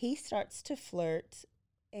 he starts to flirt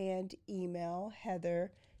and email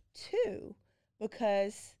Heather too.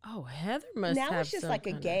 Because Oh, Heather must now have it's just some like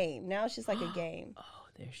a kinda- game. Now it's just like a game. Oh,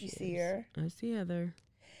 there she You is. see her? I see Heather.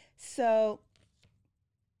 So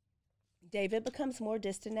David becomes more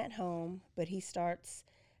distant at home, but he starts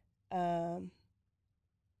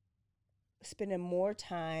spending more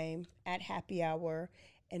time at happy hour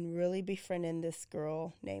and really befriending this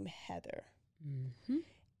girl named Heather. Mm-hmm.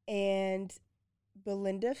 And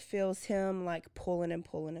Belinda feels him like pulling and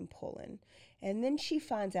pulling and pulling. And then she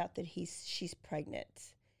finds out that she's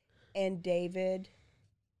pregnant. And David,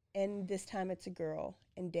 and this time it's a girl,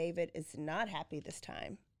 and David is not happy this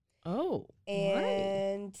time. Oh, why?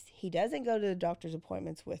 And he doesn't go to the doctor's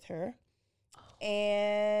appointments with her.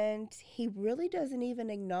 And he really doesn't even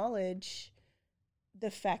acknowledge the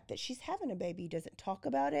fact that she's having a baby. He doesn't talk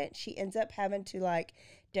about it. She ends up having to like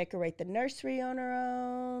decorate the nursery on her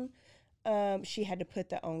own. She had to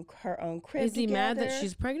put her own crib Is he mad that together.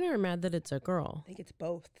 she's pregnant or mad that it's a girl? I think it's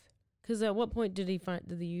both. Because at what point did he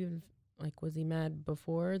even, like, was he mad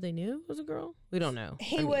before they knew it was a girl? We don't know.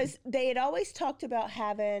 They had always talked about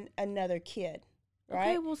having another kid, right?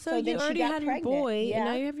 Okay, well, so then you she already got had your pregnant. boy, Yeah. and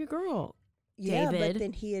now you have your girl. Yeah, David. but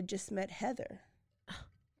then he had just met Heather.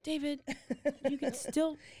 David, you can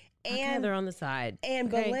still and And Heather on the side.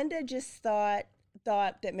 And okay? Belinda just thought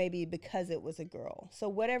that maybe because it was a girl. So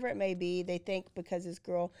whatever it may be, they think because it's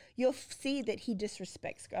girl, you'll see that he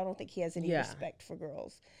disrespects. I don't think he has any Yeah. respect for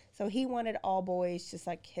girls. So he wanted all boys, just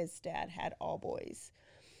like his dad had all boys.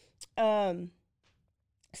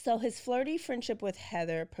 So his flirty friendship with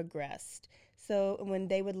Heather progressed. So when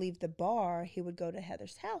they would leave the bar, he would go to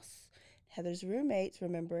Heather's house. Heather's roommates,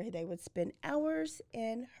 remember, they would spend hours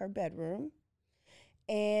in her bedroom.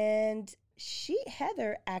 And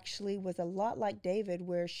Heather actually was a lot like David,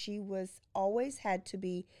 where she was always had to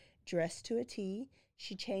be dressed to a T.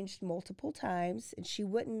 She changed multiple times, and she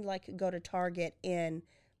wouldn't like go to Target in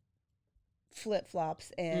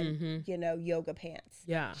flip-flops and, yoga pants.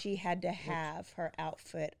 Yeah. She had to have her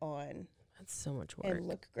outfit on That's so much work. and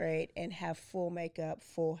look great and have full makeup,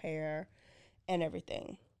 full hair, and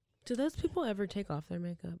everything. Do those people ever take off their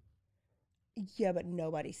makeup? Yeah, but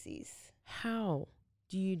nobody sees. How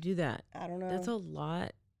do you do that? I don't know. That's a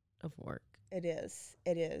lot of work It is.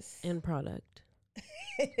 It is. and product.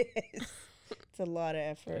 It is. It's a lot of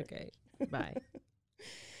effort. Okay, bye.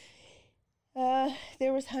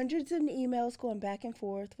 There was hundreds of emails going back and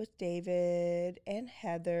forth with David and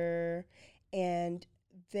Heather, and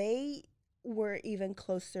they were even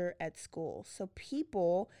closer at school. So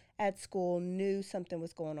people at school knew something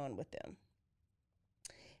was going on with them.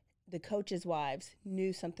 the coaches' wives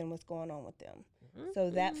knew something was going on with them. So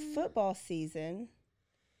that football season,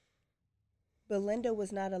 Belinda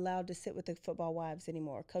was not allowed to sit with the football wives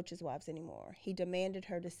anymore, coaches' wives anymore. He demanded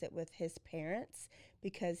her to sit with his parents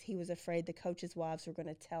because he was afraid the coaches' wives were going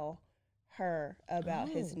to tell her about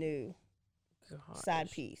his new side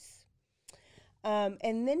piece.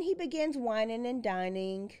 And then he begins whining and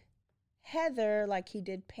dining Heather like he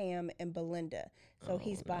did Pam and Belinda. So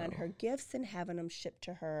he's buying her gifts and having them shipped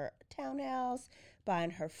to her townhouse,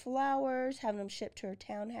 buying her flowers, having them shipped to her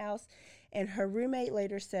townhouse. And her roommate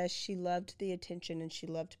later says she loved the attention and she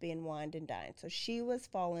loved being wined and dined. So she was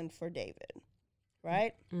falling for David,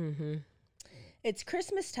 right? Mm-hmm. It's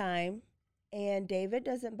Christmas time, and David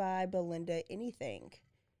doesn't buy Belinda anything.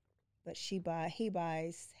 But he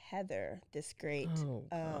buys Heather this great,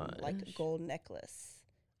 like gold necklace.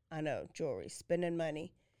 I know, jewelry, spending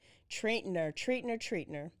money, treating her.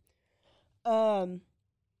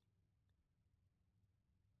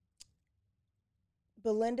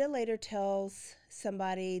 Belinda later tells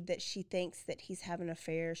somebody that she thinks that he's having an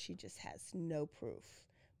affair. She just has no proof.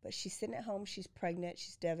 But she's sitting at home. She's pregnant.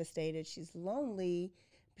 She's devastated. She's lonely.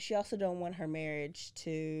 But she also don't want her marriage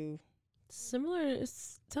to... Similar, it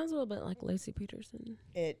sounds a little bit like Lacey Peterson.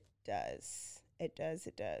 It does.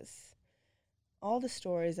 All the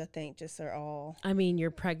stories, I think, just are all... I mean, your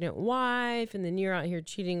pregnant wife, and then you're out here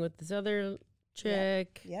cheating with this other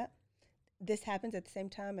chick. Yeah. This happens at the same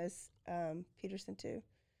time as Peterson, too.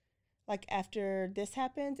 Like, after this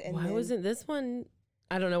happens, and why wasn't this one...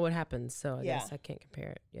 I don't know what happens, so I guess I can't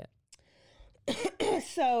compare it yet.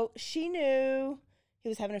 So, she knew he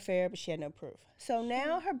was having an affair, but she had no proof. So,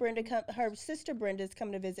 now her sister Brenda's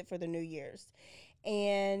coming to visit for the New Year's.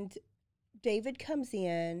 And... David comes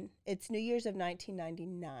in. It's New Year's of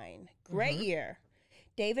 1999. Great year.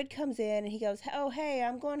 David comes in and he goes, "Oh, hey,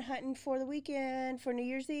 I'm going hunting for the weekend for New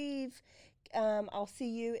Year's Eve. I'll see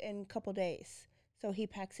you in a couple days." So he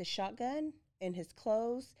packs his shotgun and his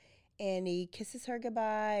clothes, and he kisses her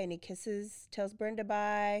goodbye, and he tells Brenda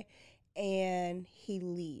bye, and he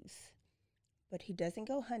leaves. But he doesn't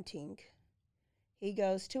go hunting. He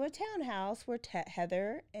goes to a townhouse where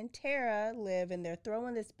Heather and Tara live, and they're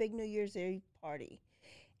throwing this big New Year's Eve party.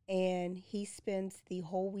 And he spends the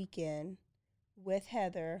whole weekend with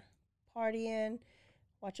Heather, partying,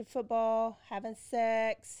 watching football, having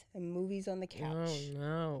sex, and movies on the couch. Oh,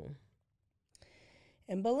 no.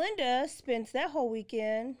 And Belinda spends that whole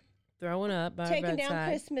weekend throwing up by taking down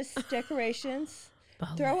Christmas decorations,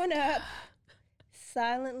 throwing up,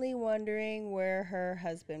 silently wondering where her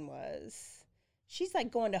husband was. She's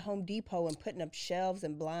like going to Home Depot and putting up shelves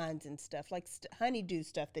and blinds and stuff, like honeydew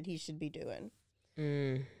stuff that he should be doing.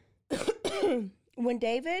 When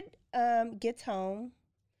David gets home,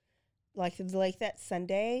 like that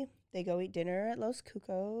Sunday, they go eat dinner at Los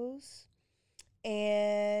Cucos,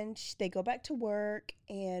 and they go back to work,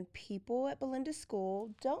 and people at Belinda's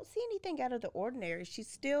school don't see anything out of the ordinary. She's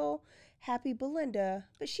still happy Belinda,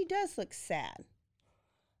 but she does look sad.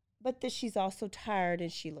 But she's also tired,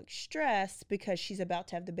 and she looks stressed because she's about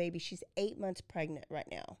to have the baby. She's 8 months pregnant right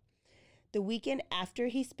now. The weekend after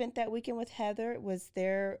he spent that weekend with Heather was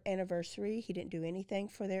their anniversary. He didn't do anything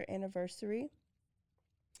for their anniversary.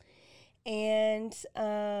 And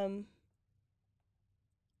on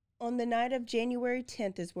the night of January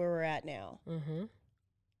 10th is where we're at now. Mm-hmm.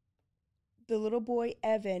 The little boy,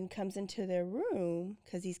 Evan, comes into their room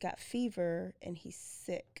because he's got fever and he's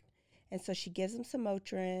sick. And so she gives him some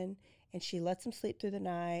Motrin, and she lets him sleep through the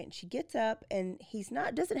night. And she gets up, and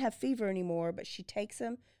doesn't have fever anymore, but she takes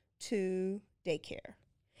him to daycare.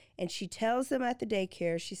 And she tells them at the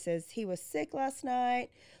daycare, she says, "He was sick last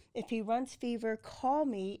night. If he runs fever, call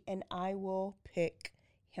me, and I will pick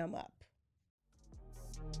him up."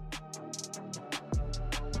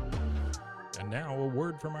 And now a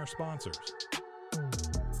word from our sponsors.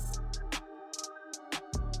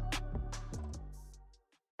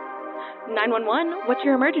 "911, what's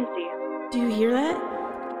your emergency?" Do you hear that?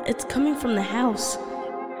 It's coming from the house.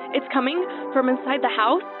 It's coming from inside the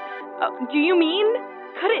house? Do you mean?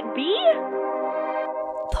 Could it be?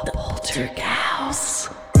 The Poltergeist.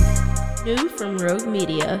 New from Rogue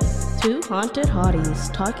Media. Two haunted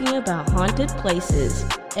hotties talking about haunted places.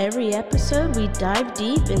 Every episode we dive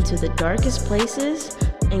deep into the darkest places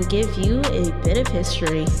and give you a bit of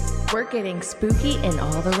history. We're getting spooky in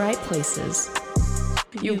all the right places.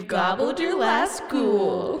 You've gobbled your last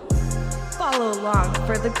ghoul. Follow along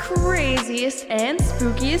for the craziest and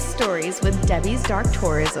spookiest stories with Debbie's Dark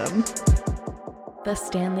Tourism. The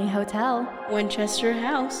Stanley Hotel, Winchester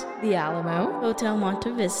House, The Alamo, Hotel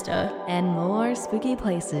Monte Vista, and more spooky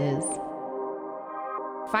places.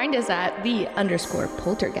 Find us at _Poltergals.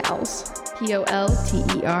 POLTERGALS.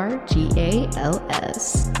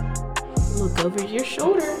 Look over your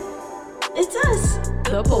shoulder. It's us,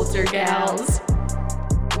 the Poltergals.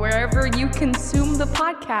 Wherever you consume the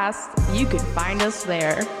podcast, you can find us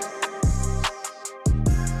there.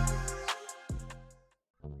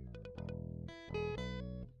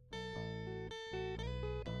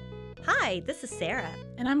 Hi, this is Sarah,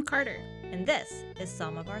 And I'm Carter. and this is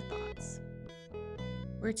Some of Our Thoughts.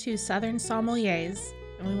 We're two Southern sommeliers,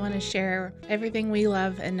 and we want to share everything we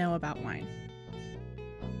love and know about wine.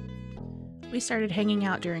 We started hanging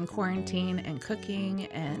out during quarantine and cooking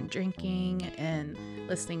and drinking and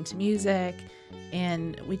listening to music,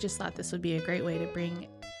 and we just thought this would be a great way to bring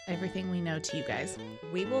everything we know to you guys.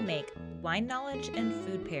 We will make wine knowledge and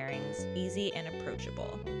food pairings easy and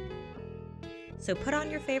approachable. So put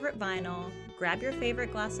on your favorite vinyl, grab your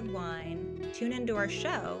favorite glass of wine, tune into our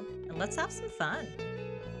show, and let's have some fun.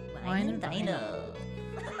 Wine and vinyl.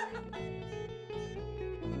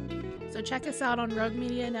 So check us out on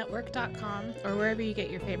roguemedianetwork.com or wherever you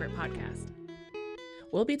get your favorite podcast.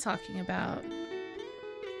 We'll be talking about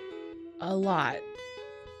a lot.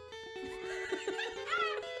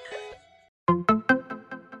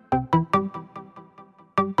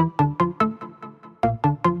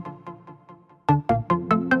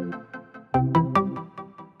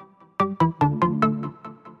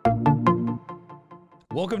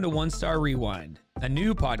 Welcome to One Star Rewind, a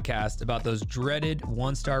new podcast about those dreaded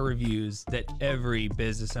one-star reviews that every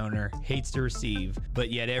business owner hates to receive,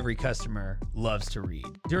 but yet every customer loves to read.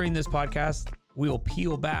 During this podcast, we will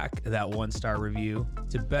peel back that one-star review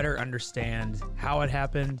to better understand how it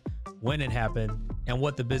happened, when it happened, and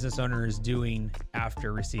what the business owner is doing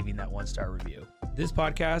after receiving that one-star review. This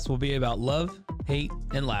podcast will be about love, hate,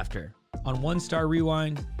 and laughter. On One Star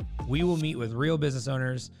Rewind, we will meet with real business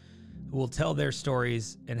owners who will tell their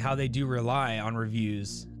stories and how they do rely on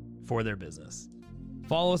reviews for their business.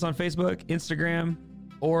 Follow us on Facebook, Instagram,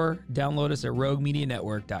 or download us at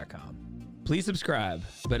roguemedianetwork.com. Please subscribe,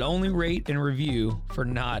 but only rate and review for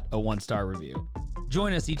not a one-star review.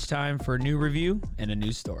 Join us each time for a new review and a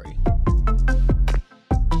new story.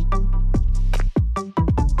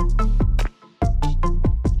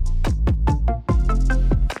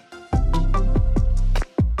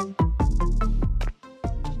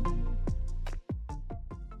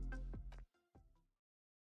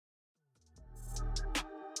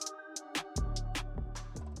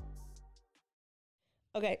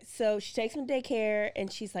 Okay, so she takes him to daycare,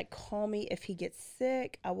 and she's like, call me if he gets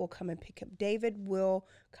sick. I will come and pick him. David will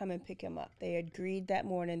come and pick him up. They agreed that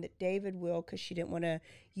morning that David will, because she didn't want to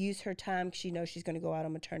use her time because she knows she's going to go out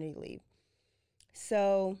on maternity leave.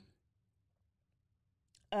 So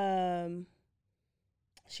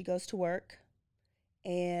she goes to work,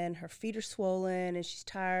 and her feet are swollen, and she's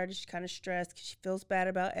tired, and she's kind of stressed because she feels bad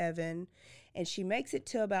about Evan. And she makes it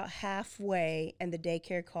to about halfway, and the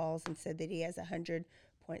daycare calls and said that he has 100.6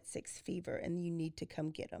 fever, and you need to come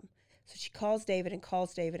get him. So she calls David and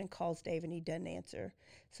calls David and calls David, and he doesn't answer.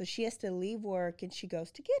 So she has to leave work, and she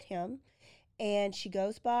goes to get him. And she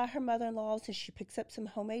goes by her mother-in-law's, and she picks up some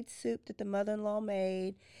homemade soup that the mother-in-law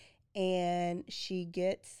made, and she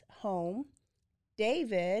gets home.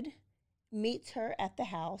 David meets her at the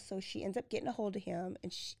house, so she ends up getting a hold of him,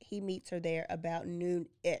 and he meets her there about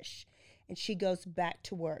noon-ish. And she goes back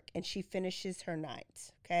to work, and she finishes her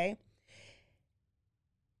night, okay?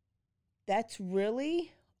 That's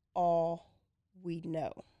really all we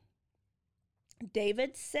know.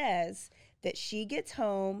 David says that she gets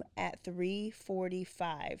home at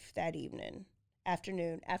 3:45 that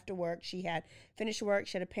afternoon, after work. She had finished work,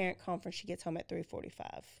 she had a parent conference, she gets home at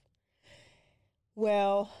 3:45.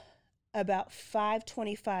 Well, about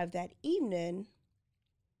 5:25 that evening,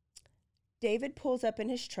 David pulls up in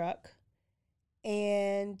his truck,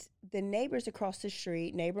 and the neighbors across the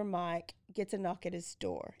street, neighbor Mike, gets a knock at his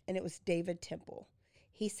door, and it was David Temple.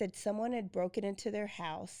 He said someone had broken into their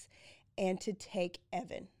house and to take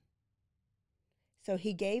Evan. So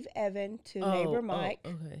he gave Evan to neighbor Mike,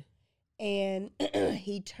 okay. And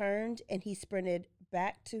he turned and he sprinted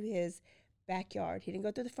back to his backyard. He didn't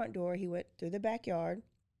go through the front door. He went through the backyard.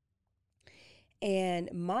 And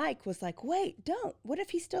Mike was like, wait, don't. What if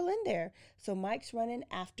he's still in there? So Mike's running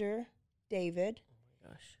after David. Oh, my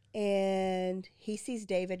gosh. And he sees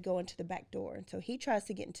David going to the back door. And so he tries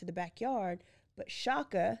to get into the backyard, but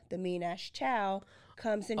Shaka, the mean-ass chow,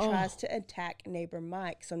 comes and tries to attack neighbor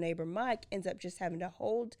Mike. So neighbor Mike ends up just having to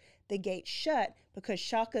hold the gate shut because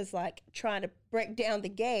Shaka's like trying to break down the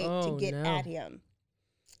gate to get at him.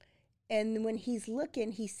 And when he's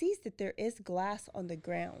looking, he sees that there is glass on the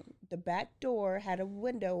ground. The back door had a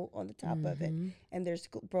window on the top of it, and there's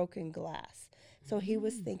broken glass. So he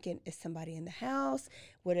was thinking, is somebody in the house?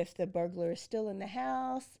 What if the burglar is still in the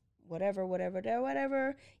house?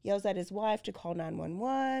 Whatever. Yells at his wife to call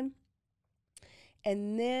 911.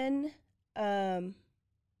 And then a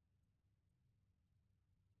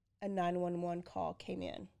 911 call came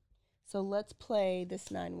in. So let's play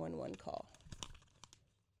this 911 call.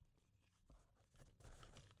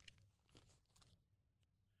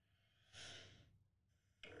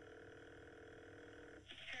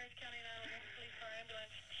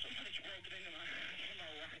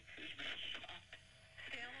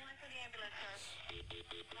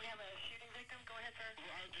 We have a shooting victim. Go ahead, sir.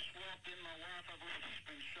 Well, I just walked in. My wife, I believe she's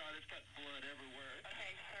been shot. It's got blood everywhere.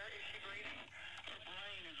 Okay, sir. Is she breathing? Her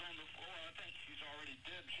brain is on the floor. I think she's already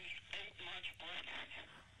dead. She's 8 months pregnant.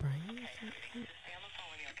 Brain? Okay, just stay on the phone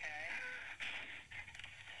with me, okay?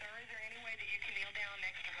 Sir, is there any way that you can kneel down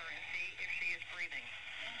next to her and see if she is breathing?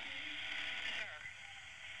 Sir.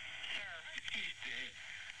 Sir. She's dead.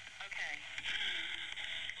 Okay.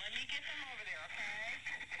 Let me get them over there, okay?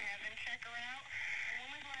 Have them check her out.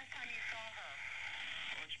 When was the last time you saw her?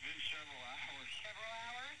 Oh, it's been several hours. Several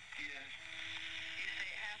hours? Yes. You say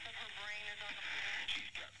half of her brain is on the floor? She's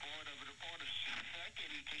got part of it apart. I can't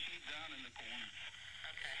even because she's down in the corner.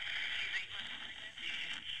 Okay. She's 8 months pregnant?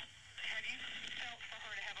 Yes. Have you felt for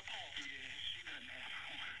her to have a pulse? Yes, she doesn't have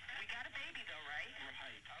one. We got a baby though, right?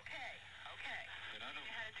 Right. Okay. Okay. But I don't... You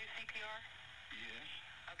know how to do CPR? Yes.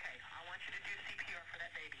 Okay. I want you to do CPR for that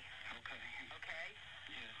baby. Okay. Okay?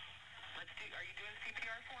 Yes. Let's do... Are you doing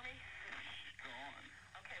CPR for me? She's gone.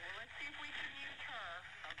 Okay, well, let's see if we can use her,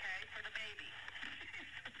 okay, for the baby. Is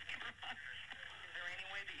there any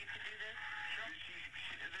way that you can do this? Sure.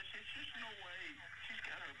 There's just no way. She's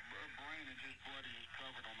got her brain and just blood is just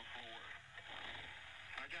covered on the floor.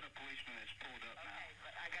 I got a policeman that's pulled up now. Okay,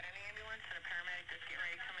 but I got an ambulance and a paramedic that's getting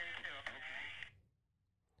ready to come in, too. Okay.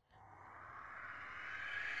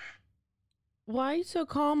 Why are you so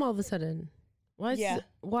calm all of a sudden? Why?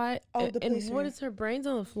 Why? Oh, the and police what are- is her brains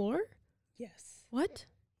on the floor? Yes. What?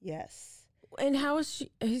 Yes. And how is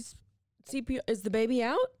she? His CPR? Is the baby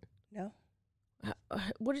out? No.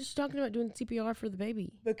 What is she talking about doing CPR for the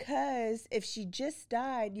baby? Because if she just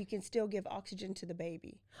died, you can still give oxygen to the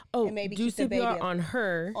baby. Oh, and maybe do keep the baby CPR on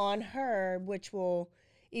her. On her, which will,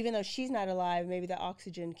 even though she's not alive, maybe the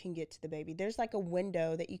oxygen can get to the baby. There's like a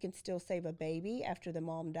window that you can still save a baby after the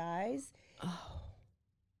mom dies. Oh.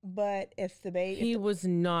 But if the baby... He was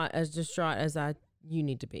not as distraught as you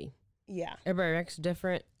need to be. Yeah. Everybody acts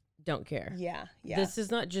different. Don't care. Yeah. Yeah. This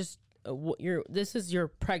is not just this is your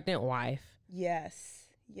pregnant wife. Yes.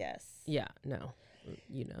 Yes. Yeah. No.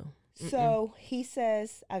 You know. So he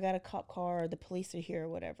says, I got a cop car, or the police are here or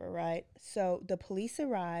whatever, right? So the police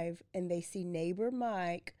arrive and they see neighbor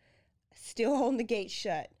Mike still holding the gate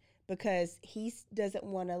shut because he doesn't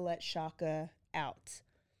want to let Shaka out.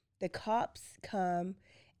 The cops come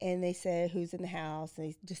and they say who's in the house, and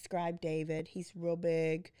they describe David. He's real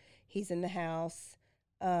big. He's in the house.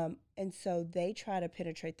 And so they try to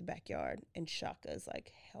penetrate the backyard, and Shaka is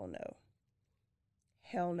like, hell no.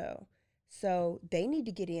 Hell no. So they need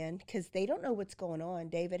to get in because they don't know what's going on.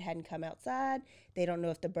 David hadn't come outside. They don't know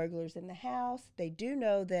if the burglar's in the house. They do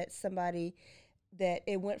know that that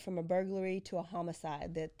it went from a burglary to a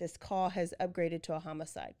homicide, that this call has upgraded to a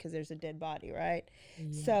homicide because there's a dead body, right?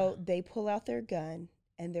 Yeah. So they pull out their gun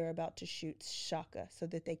and they're about to shoot Shaka so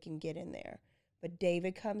that they can get in there. But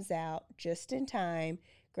David comes out just in time,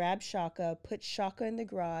 grabs Shaka, puts Shaka in the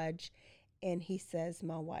garage, and he says,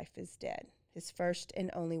 my wife is dead. His first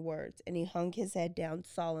and only words. And he hung his head down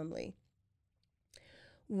solemnly.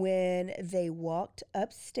 When they walked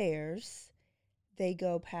upstairs, they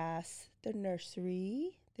go past the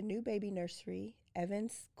nursery, the new baby nursery,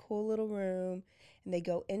 Evan's cool little room, and they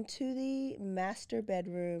go into the master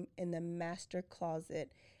bedroom in the master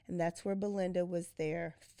closet. And that's where Belinda was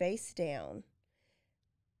there, face down,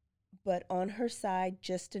 but on her side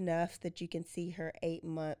just enough that you can see her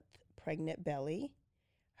 8-month pregnant belly.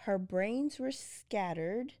 Her brains were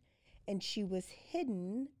scattered, and she was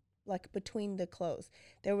hidden like between the clothes.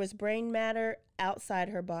 There was brain matter outside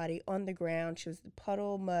her body on the ground. She was a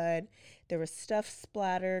puddle of mud. There was stuff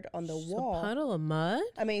splattered on the wall. A puddle of mud?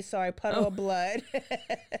 Puddle of blood.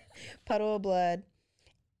 Puddle of blood.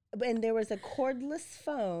 And there was a cordless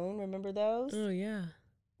phone. Remember those? Oh, yeah.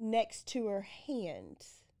 Next to her hand.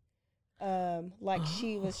 Like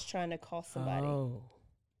she was trying to call somebody. Oh,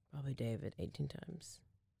 probably David 18 times.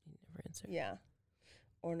 He never answered. Yeah.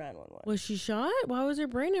 Or 911. Was she shot? Why was her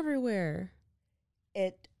brain everywhere?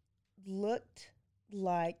 It looked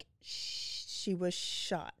like she was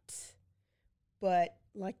shot, but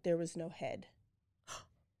like there was no head.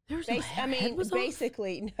 There's no head. I mean, was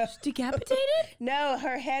basically, no. Decapitated? No,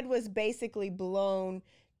 her head was basically blown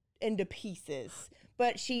into pieces,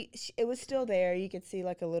 but it was still there. You could see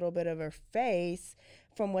like a little bit of her face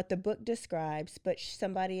from what the book describes, but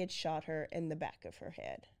somebody had shot her in the back of her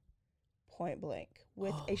head, point blank,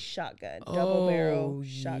 with a shotgun, double barrel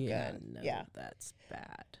shotgun. Yeah, that's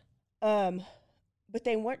bad. But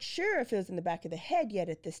they weren't sure if it was in the back of the head yet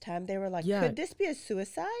at this time. They were like, could this be a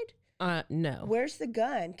suicide? No. Where's the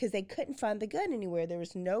gun? Because they couldn't find the gun anywhere. There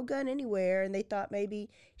was no gun anywhere, and they thought maybe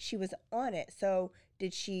she was on it. So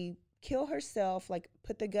did she kill herself, like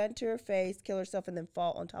put the gun to her face, kill herself, and then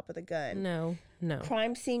fall on top of the gun? No.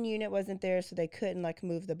 Crime scene unit wasn't there, so they couldn't like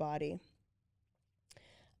move the body.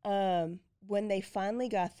 When they finally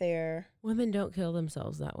got there, women don't kill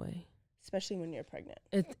themselves that way, especially when you're pregnant.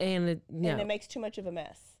 And it makes too much of a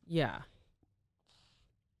mess. Yeah.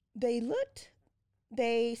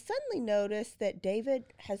 They suddenly noticed that David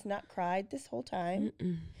has not cried this whole time.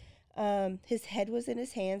 His head was in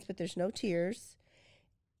his hands, but there's no tears.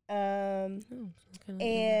 And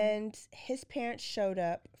his parents showed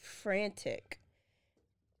up frantic,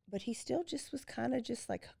 but he still just was kind of just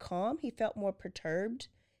like calm. He felt more perturbed.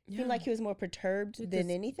 Seemed like he was more perturbed than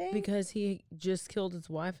anything. Because he just killed his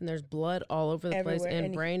wife and there's blood all over the place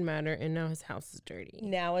and brain matter, and now his house is dirty.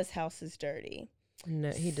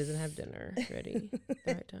 No, he doesn't have dinner ready.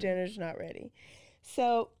 Dinner's not ready.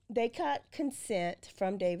 So they got consent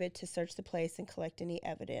from David to search the place and collect any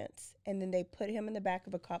evidence. And then they put him in the back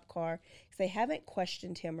of a cop car because they haven't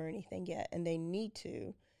questioned him or anything yet, and they need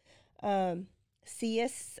to.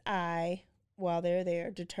 CSI, while they're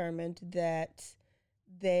there, determined that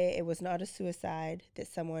it was not a suicide, that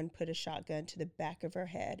someone put a shotgun to the back of her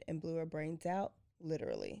head and blew her brains out,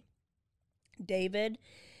 literally. David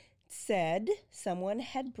said someone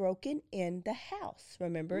had broken in the house.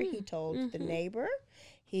 Remember, he told the neighbor,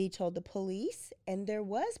 he told the police, and there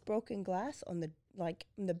was broken glass on the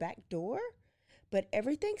back door, but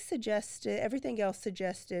everything else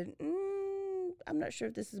suggested, I'm not sure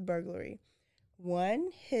if this is burglary.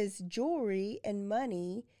 One, his jewelry and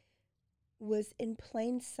money was in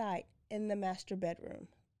plain sight in the master bedroom.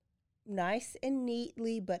 Nice and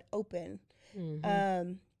neatly, but open.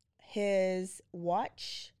 His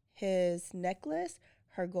watch, his necklace,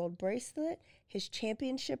 her gold bracelet, his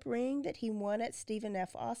championship ring that he won at Stephen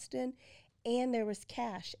F. Austin, and there was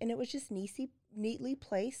cash. And it was just neatly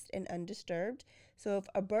placed and undisturbed. So if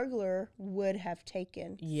a burglar would have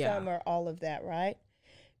taken some or all of that, right?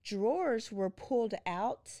 Drawers were pulled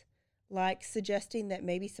out, like suggesting that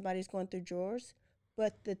maybe somebody's going through drawers,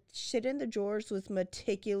 but the shit in the drawers was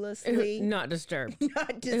meticulously not disturbed.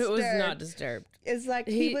 It was not disturbed. It's like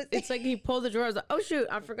it's like he pulled the drawers. Like, oh shoot,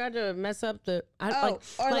 I forgot to mess up the.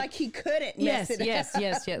 Like he couldn't mess it up.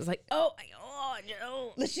 Yes. Like no.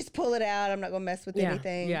 Let's just pull it out. I'm not gonna mess with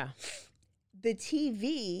anything. Yeah. The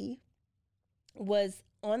TV was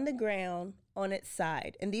on the ground on its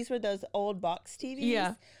side, and these were those old box TVs.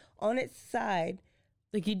 Yeah. On its side.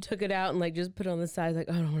 Like he took it out and like just put it on the side, like,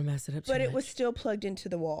 oh, I don't want to mess it up. But it was still plugged into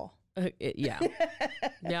the wall. Yeah.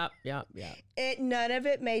 Yep. None of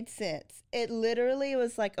it made sense. It literally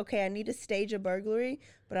was like, okay, I need to stage a burglary,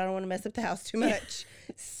 but I don't want to mess up the house too much.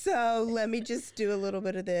 So let me just do a little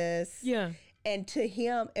bit of this. Yeah. And to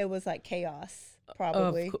him, it was like chaos,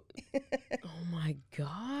 probably. Oh my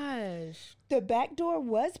gosh. The back door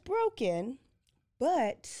was broken,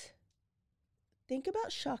 but think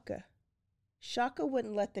about Shaka. Shaka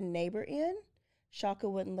wouldn't let the neighbor in. Shaka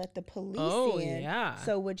wouldn't let the police in. Yeah.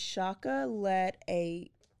 So would Shaka let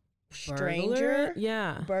a stranger,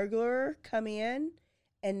 burglar come in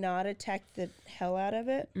and not attack the hell out of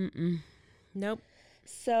it? Nope.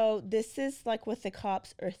 So this is like what the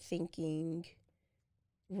cops are thinking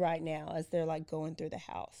right now as they're like going through the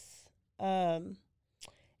house. And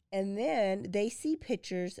then they see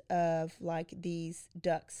pictures of like these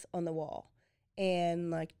ducks on the wall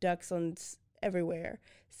and like ducks on everywhere.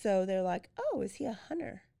 So they're like, oh, is he a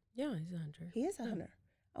hunter? Yeah, he's a hunter. He is a hunter.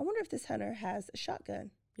 I wonder if this hunter has a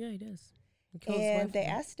shotgun. Yeah, he does. And they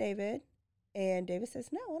asked David, and David says,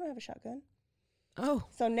 no, I don't have a shotgun. Oh.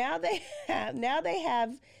 So now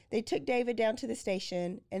they took David down to the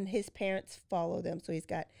station, and his parents follow them. So he's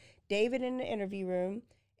got David in the interview room,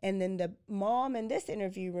 and then the mom in this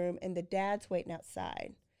interview room, and the dad's waiting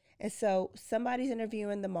outside. And so somebody's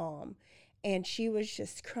interviewing the mom. And she was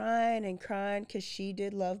just crying because she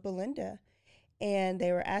did love Belinda. And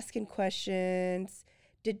they were asking questions.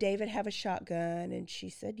 Did David have a shotgun? And she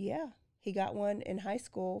said, yeah, he got one in high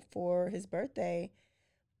school for his birthday.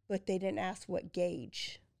 but they didn't ask what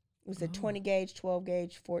gauge. It was a 20 gauge, 12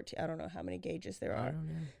 gauge, 14. I don't know how many gauges there are. I don't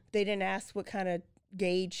know. They didn't ask what kind of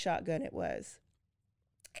gauge shotgun it was.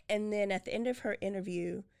 And then at the end of her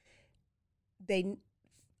interview, they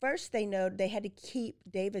know they had to keep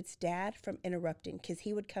David's dad from interrupting because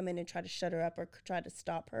he would come in and try to shut her up or try to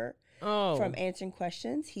stop her from answering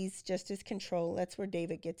questions. He's just as control. That's where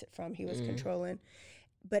David gets it from. He was controlling.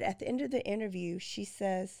 But at the end of the interview, she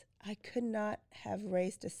says, I could not have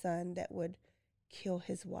raised a son that would kill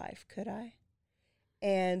his wife, could I?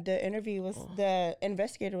 And the interview was, the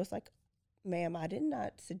investigator was like, ma'am, I did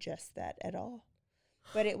not suggest that at all.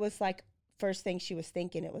 But it was like, first thing she was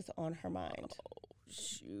thinking, it was on her mind.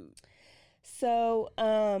 Shoot. So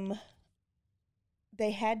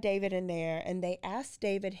they had David in there, and they asked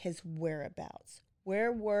David his whereabouts.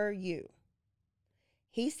 Where were you?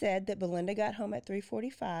 He said that Belinda got home at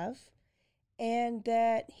 3:45 and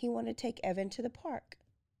that he wanted to take Evan to the park.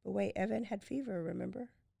 But wait, Evan had fever, remember?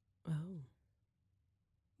 Oh.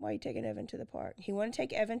 Why are you taking Evan to the park? He wanted to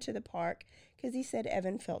take Evan to the park because he said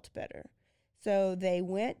Evan felt better. So they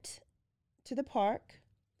went to the park.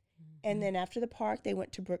 And then after the park, they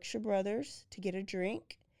went to Brookshire Brothers to get a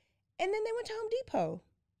drink. And then they went to Home Depot.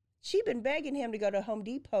 She'd been begging him to go to Home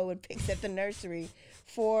Depot and fix at the nursery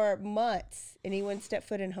for months. And he wouldn't step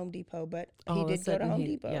foot in Home Depot, but he did go to Home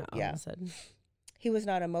Depot. Yeah, all of a sudden. He was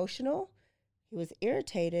not emotional. He was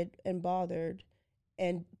irritated and bothered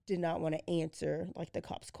and did not want to answer, like, the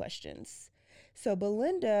cops' questions. So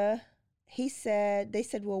Belinda, they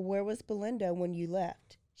said, well, where was Belinda when you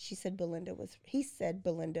left? He said Belinda was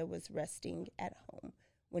resting at home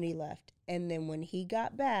when he left. And then when he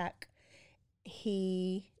got back,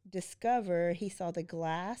 he saw the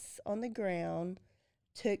glass on the ground,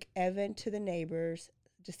 took Evan to the neighbors,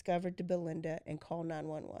 discovered the Belinda, and called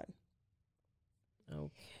 911.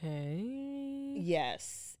 Okay.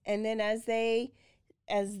 Yes. And then as they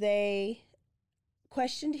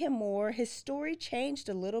questioned him more, his story changed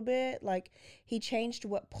a little bit. Like, he changed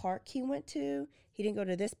what park he went to. He didn't go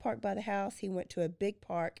to this park by the house. He went to a big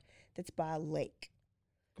park that's by a lake.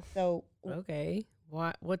 So okay,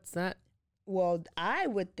 what's that? Well, I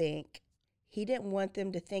would think he didn't want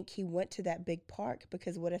them to think he went to that big park,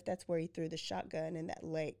 because what if that's where he threw the shotgun in that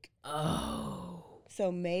lake? Oh.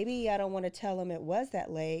 So maybe I don't want to tell them it was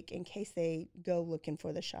that lake in case they go looking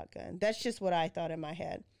for the shotgun. That's just what I thought in my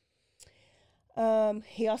head.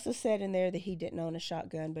 He also said in there that he didn't own a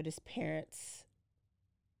shotgun, but his parents,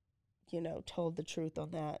 told the truth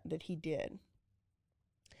on that he did.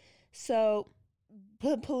 So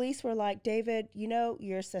the police were like, David,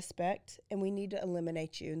 you're a suspect and we need to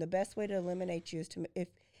eliminate you. And the best way to eliminate you is if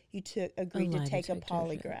you agreed to take a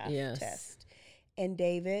polygraph test. And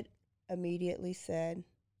David immediately said,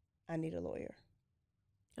 I need a lawyer.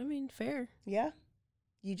 I mean, fair. Yeah.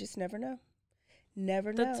 You just never know.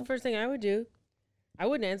 Never That's know. the first thing I would do. I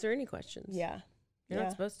wouldn't answer any questions. Yeah. You're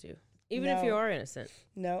not supposed to. Even if you are innocent.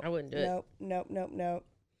 No. I wouldn't do it. Nope.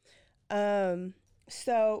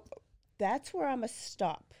 So that's where I'm going to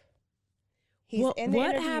stop. He's in the what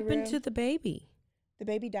interview happened room. to the baby? The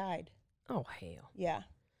baby died. Oh, hell. Yeah.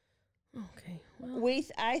 Okay.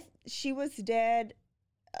 Well. She was dead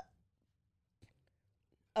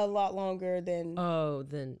a lot longer than. Oh,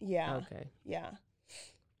 then. Yeah. Okay. Yeah.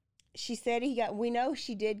 She said we know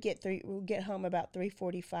she did get home about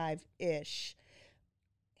 3:45-ish.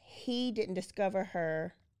 He didn't discover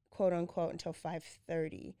her, quote unquote, until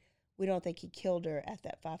 5:30. We don't think he killed her at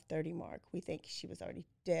that 5:30 mark. We think she was already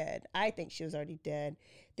dead. I think she was already dead.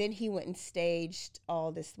 Then he went and staged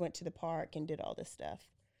all this, went to the park and did all this stuff.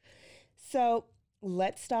 So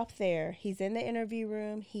let's stop there. He's in the interview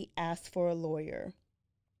room. He asked for a lawyer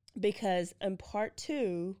because in part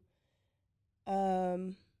 2,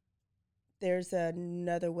 there's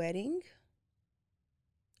another wedding.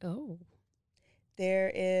 Oh.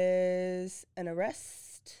 There is an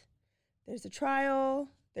arrest. There's a trial.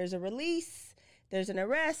 There's a release. There's an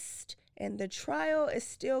arrest. And the trial is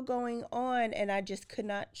still going on. And I just could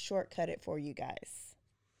not shortcut it for you guys.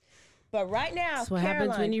 But right now, That's what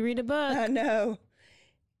happens when you read a book. I know.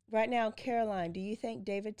 Right now, Caroline, do you think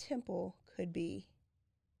David Temple could be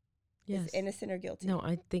is innocent or guilty? No,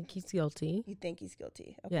 I think he's guilty. You think he's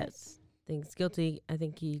guilty? Okay. Yes. I think he's guilty. I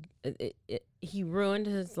think he ruined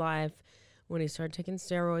his life when he started taking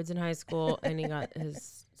steroids in high school and he got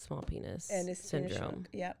his small penis and his syndrome.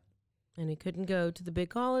 Yep. And he couldn't go to the big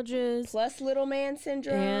colleges. Plus little man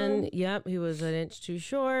syndrome. And he was an inch too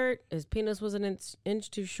short. His penis was an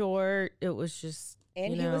inch too short. It was just,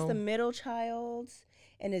 and he was the middle child.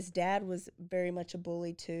 And his dad was very much a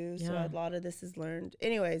bully too. So a lot of this is learned.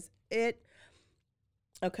 Anyways,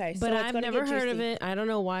 Okay, so But it's I've gonna never get heard of juicy. it. I don't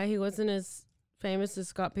know why he wasn't as famous as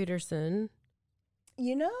Scott Peterson.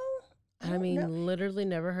 You know, I mean, literally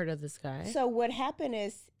never heard of this guy. So what happened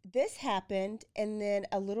is this happened, and then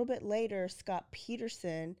a little bit later, Scott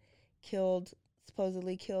Peterson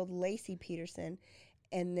supposedly killed Lacey Peterson,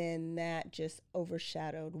 and then that just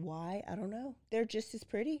overshadowed. Why? I don't know. They're just as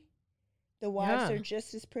pretty. The wives Yeah. are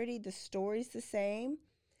just as pretty. The story's the same.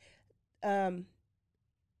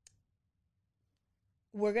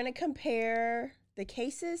 We're gonna compare the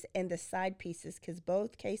cases and the side pieces because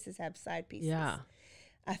both cases have side pieces. Yeah.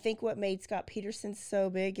 I think what made Scott Peterson so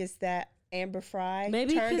big is that Amber Fry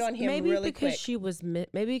Maybe turned because- on him maybe really because quick. she was maybe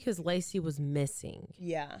because Lacey was missing.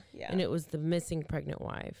 Yeah, yeah. And it was the missing pregnant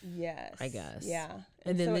wife. Yes, I guess. yeah.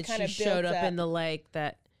 And then so that it kinda she showed built up in the lake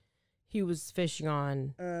that he was fishing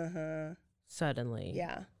on suddenly.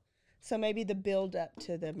 Yeah. So maybe the build up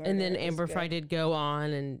to the murder. And then was Amber good. Fry did go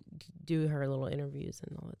on and do her little interviews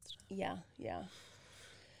and all that stuff. Yeah, yeah.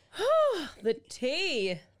 The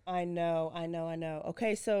tea. I know.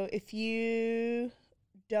 Okay, so if you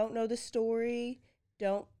don't know the story,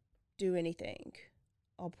 don't do anything.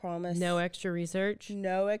 I'll promise. No extra research.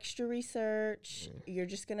 No extra research. You're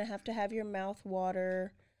just going to have your mouth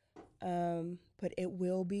water. But it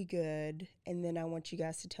will be good. And then I want you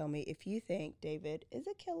guys to tell me if you think David is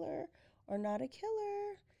a killer or not a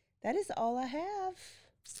killer. That is all I have.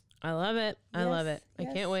 I love it. I love it. I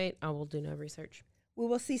yes. can't wait. I will do no research. We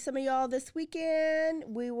will see some of y'all this weekend.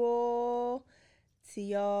 We will see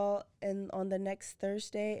y'all on the next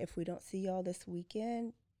Thursday. If we don't see y'all this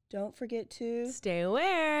weekend, don't forget to stay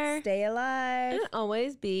aware, stay alive, and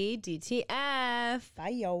always be DTF. Bye,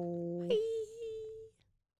 y'all. Bye.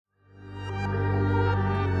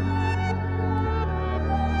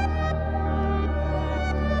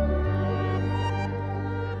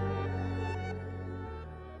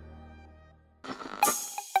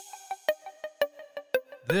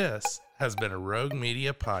 This has been a Rogue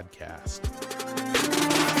Media podcast.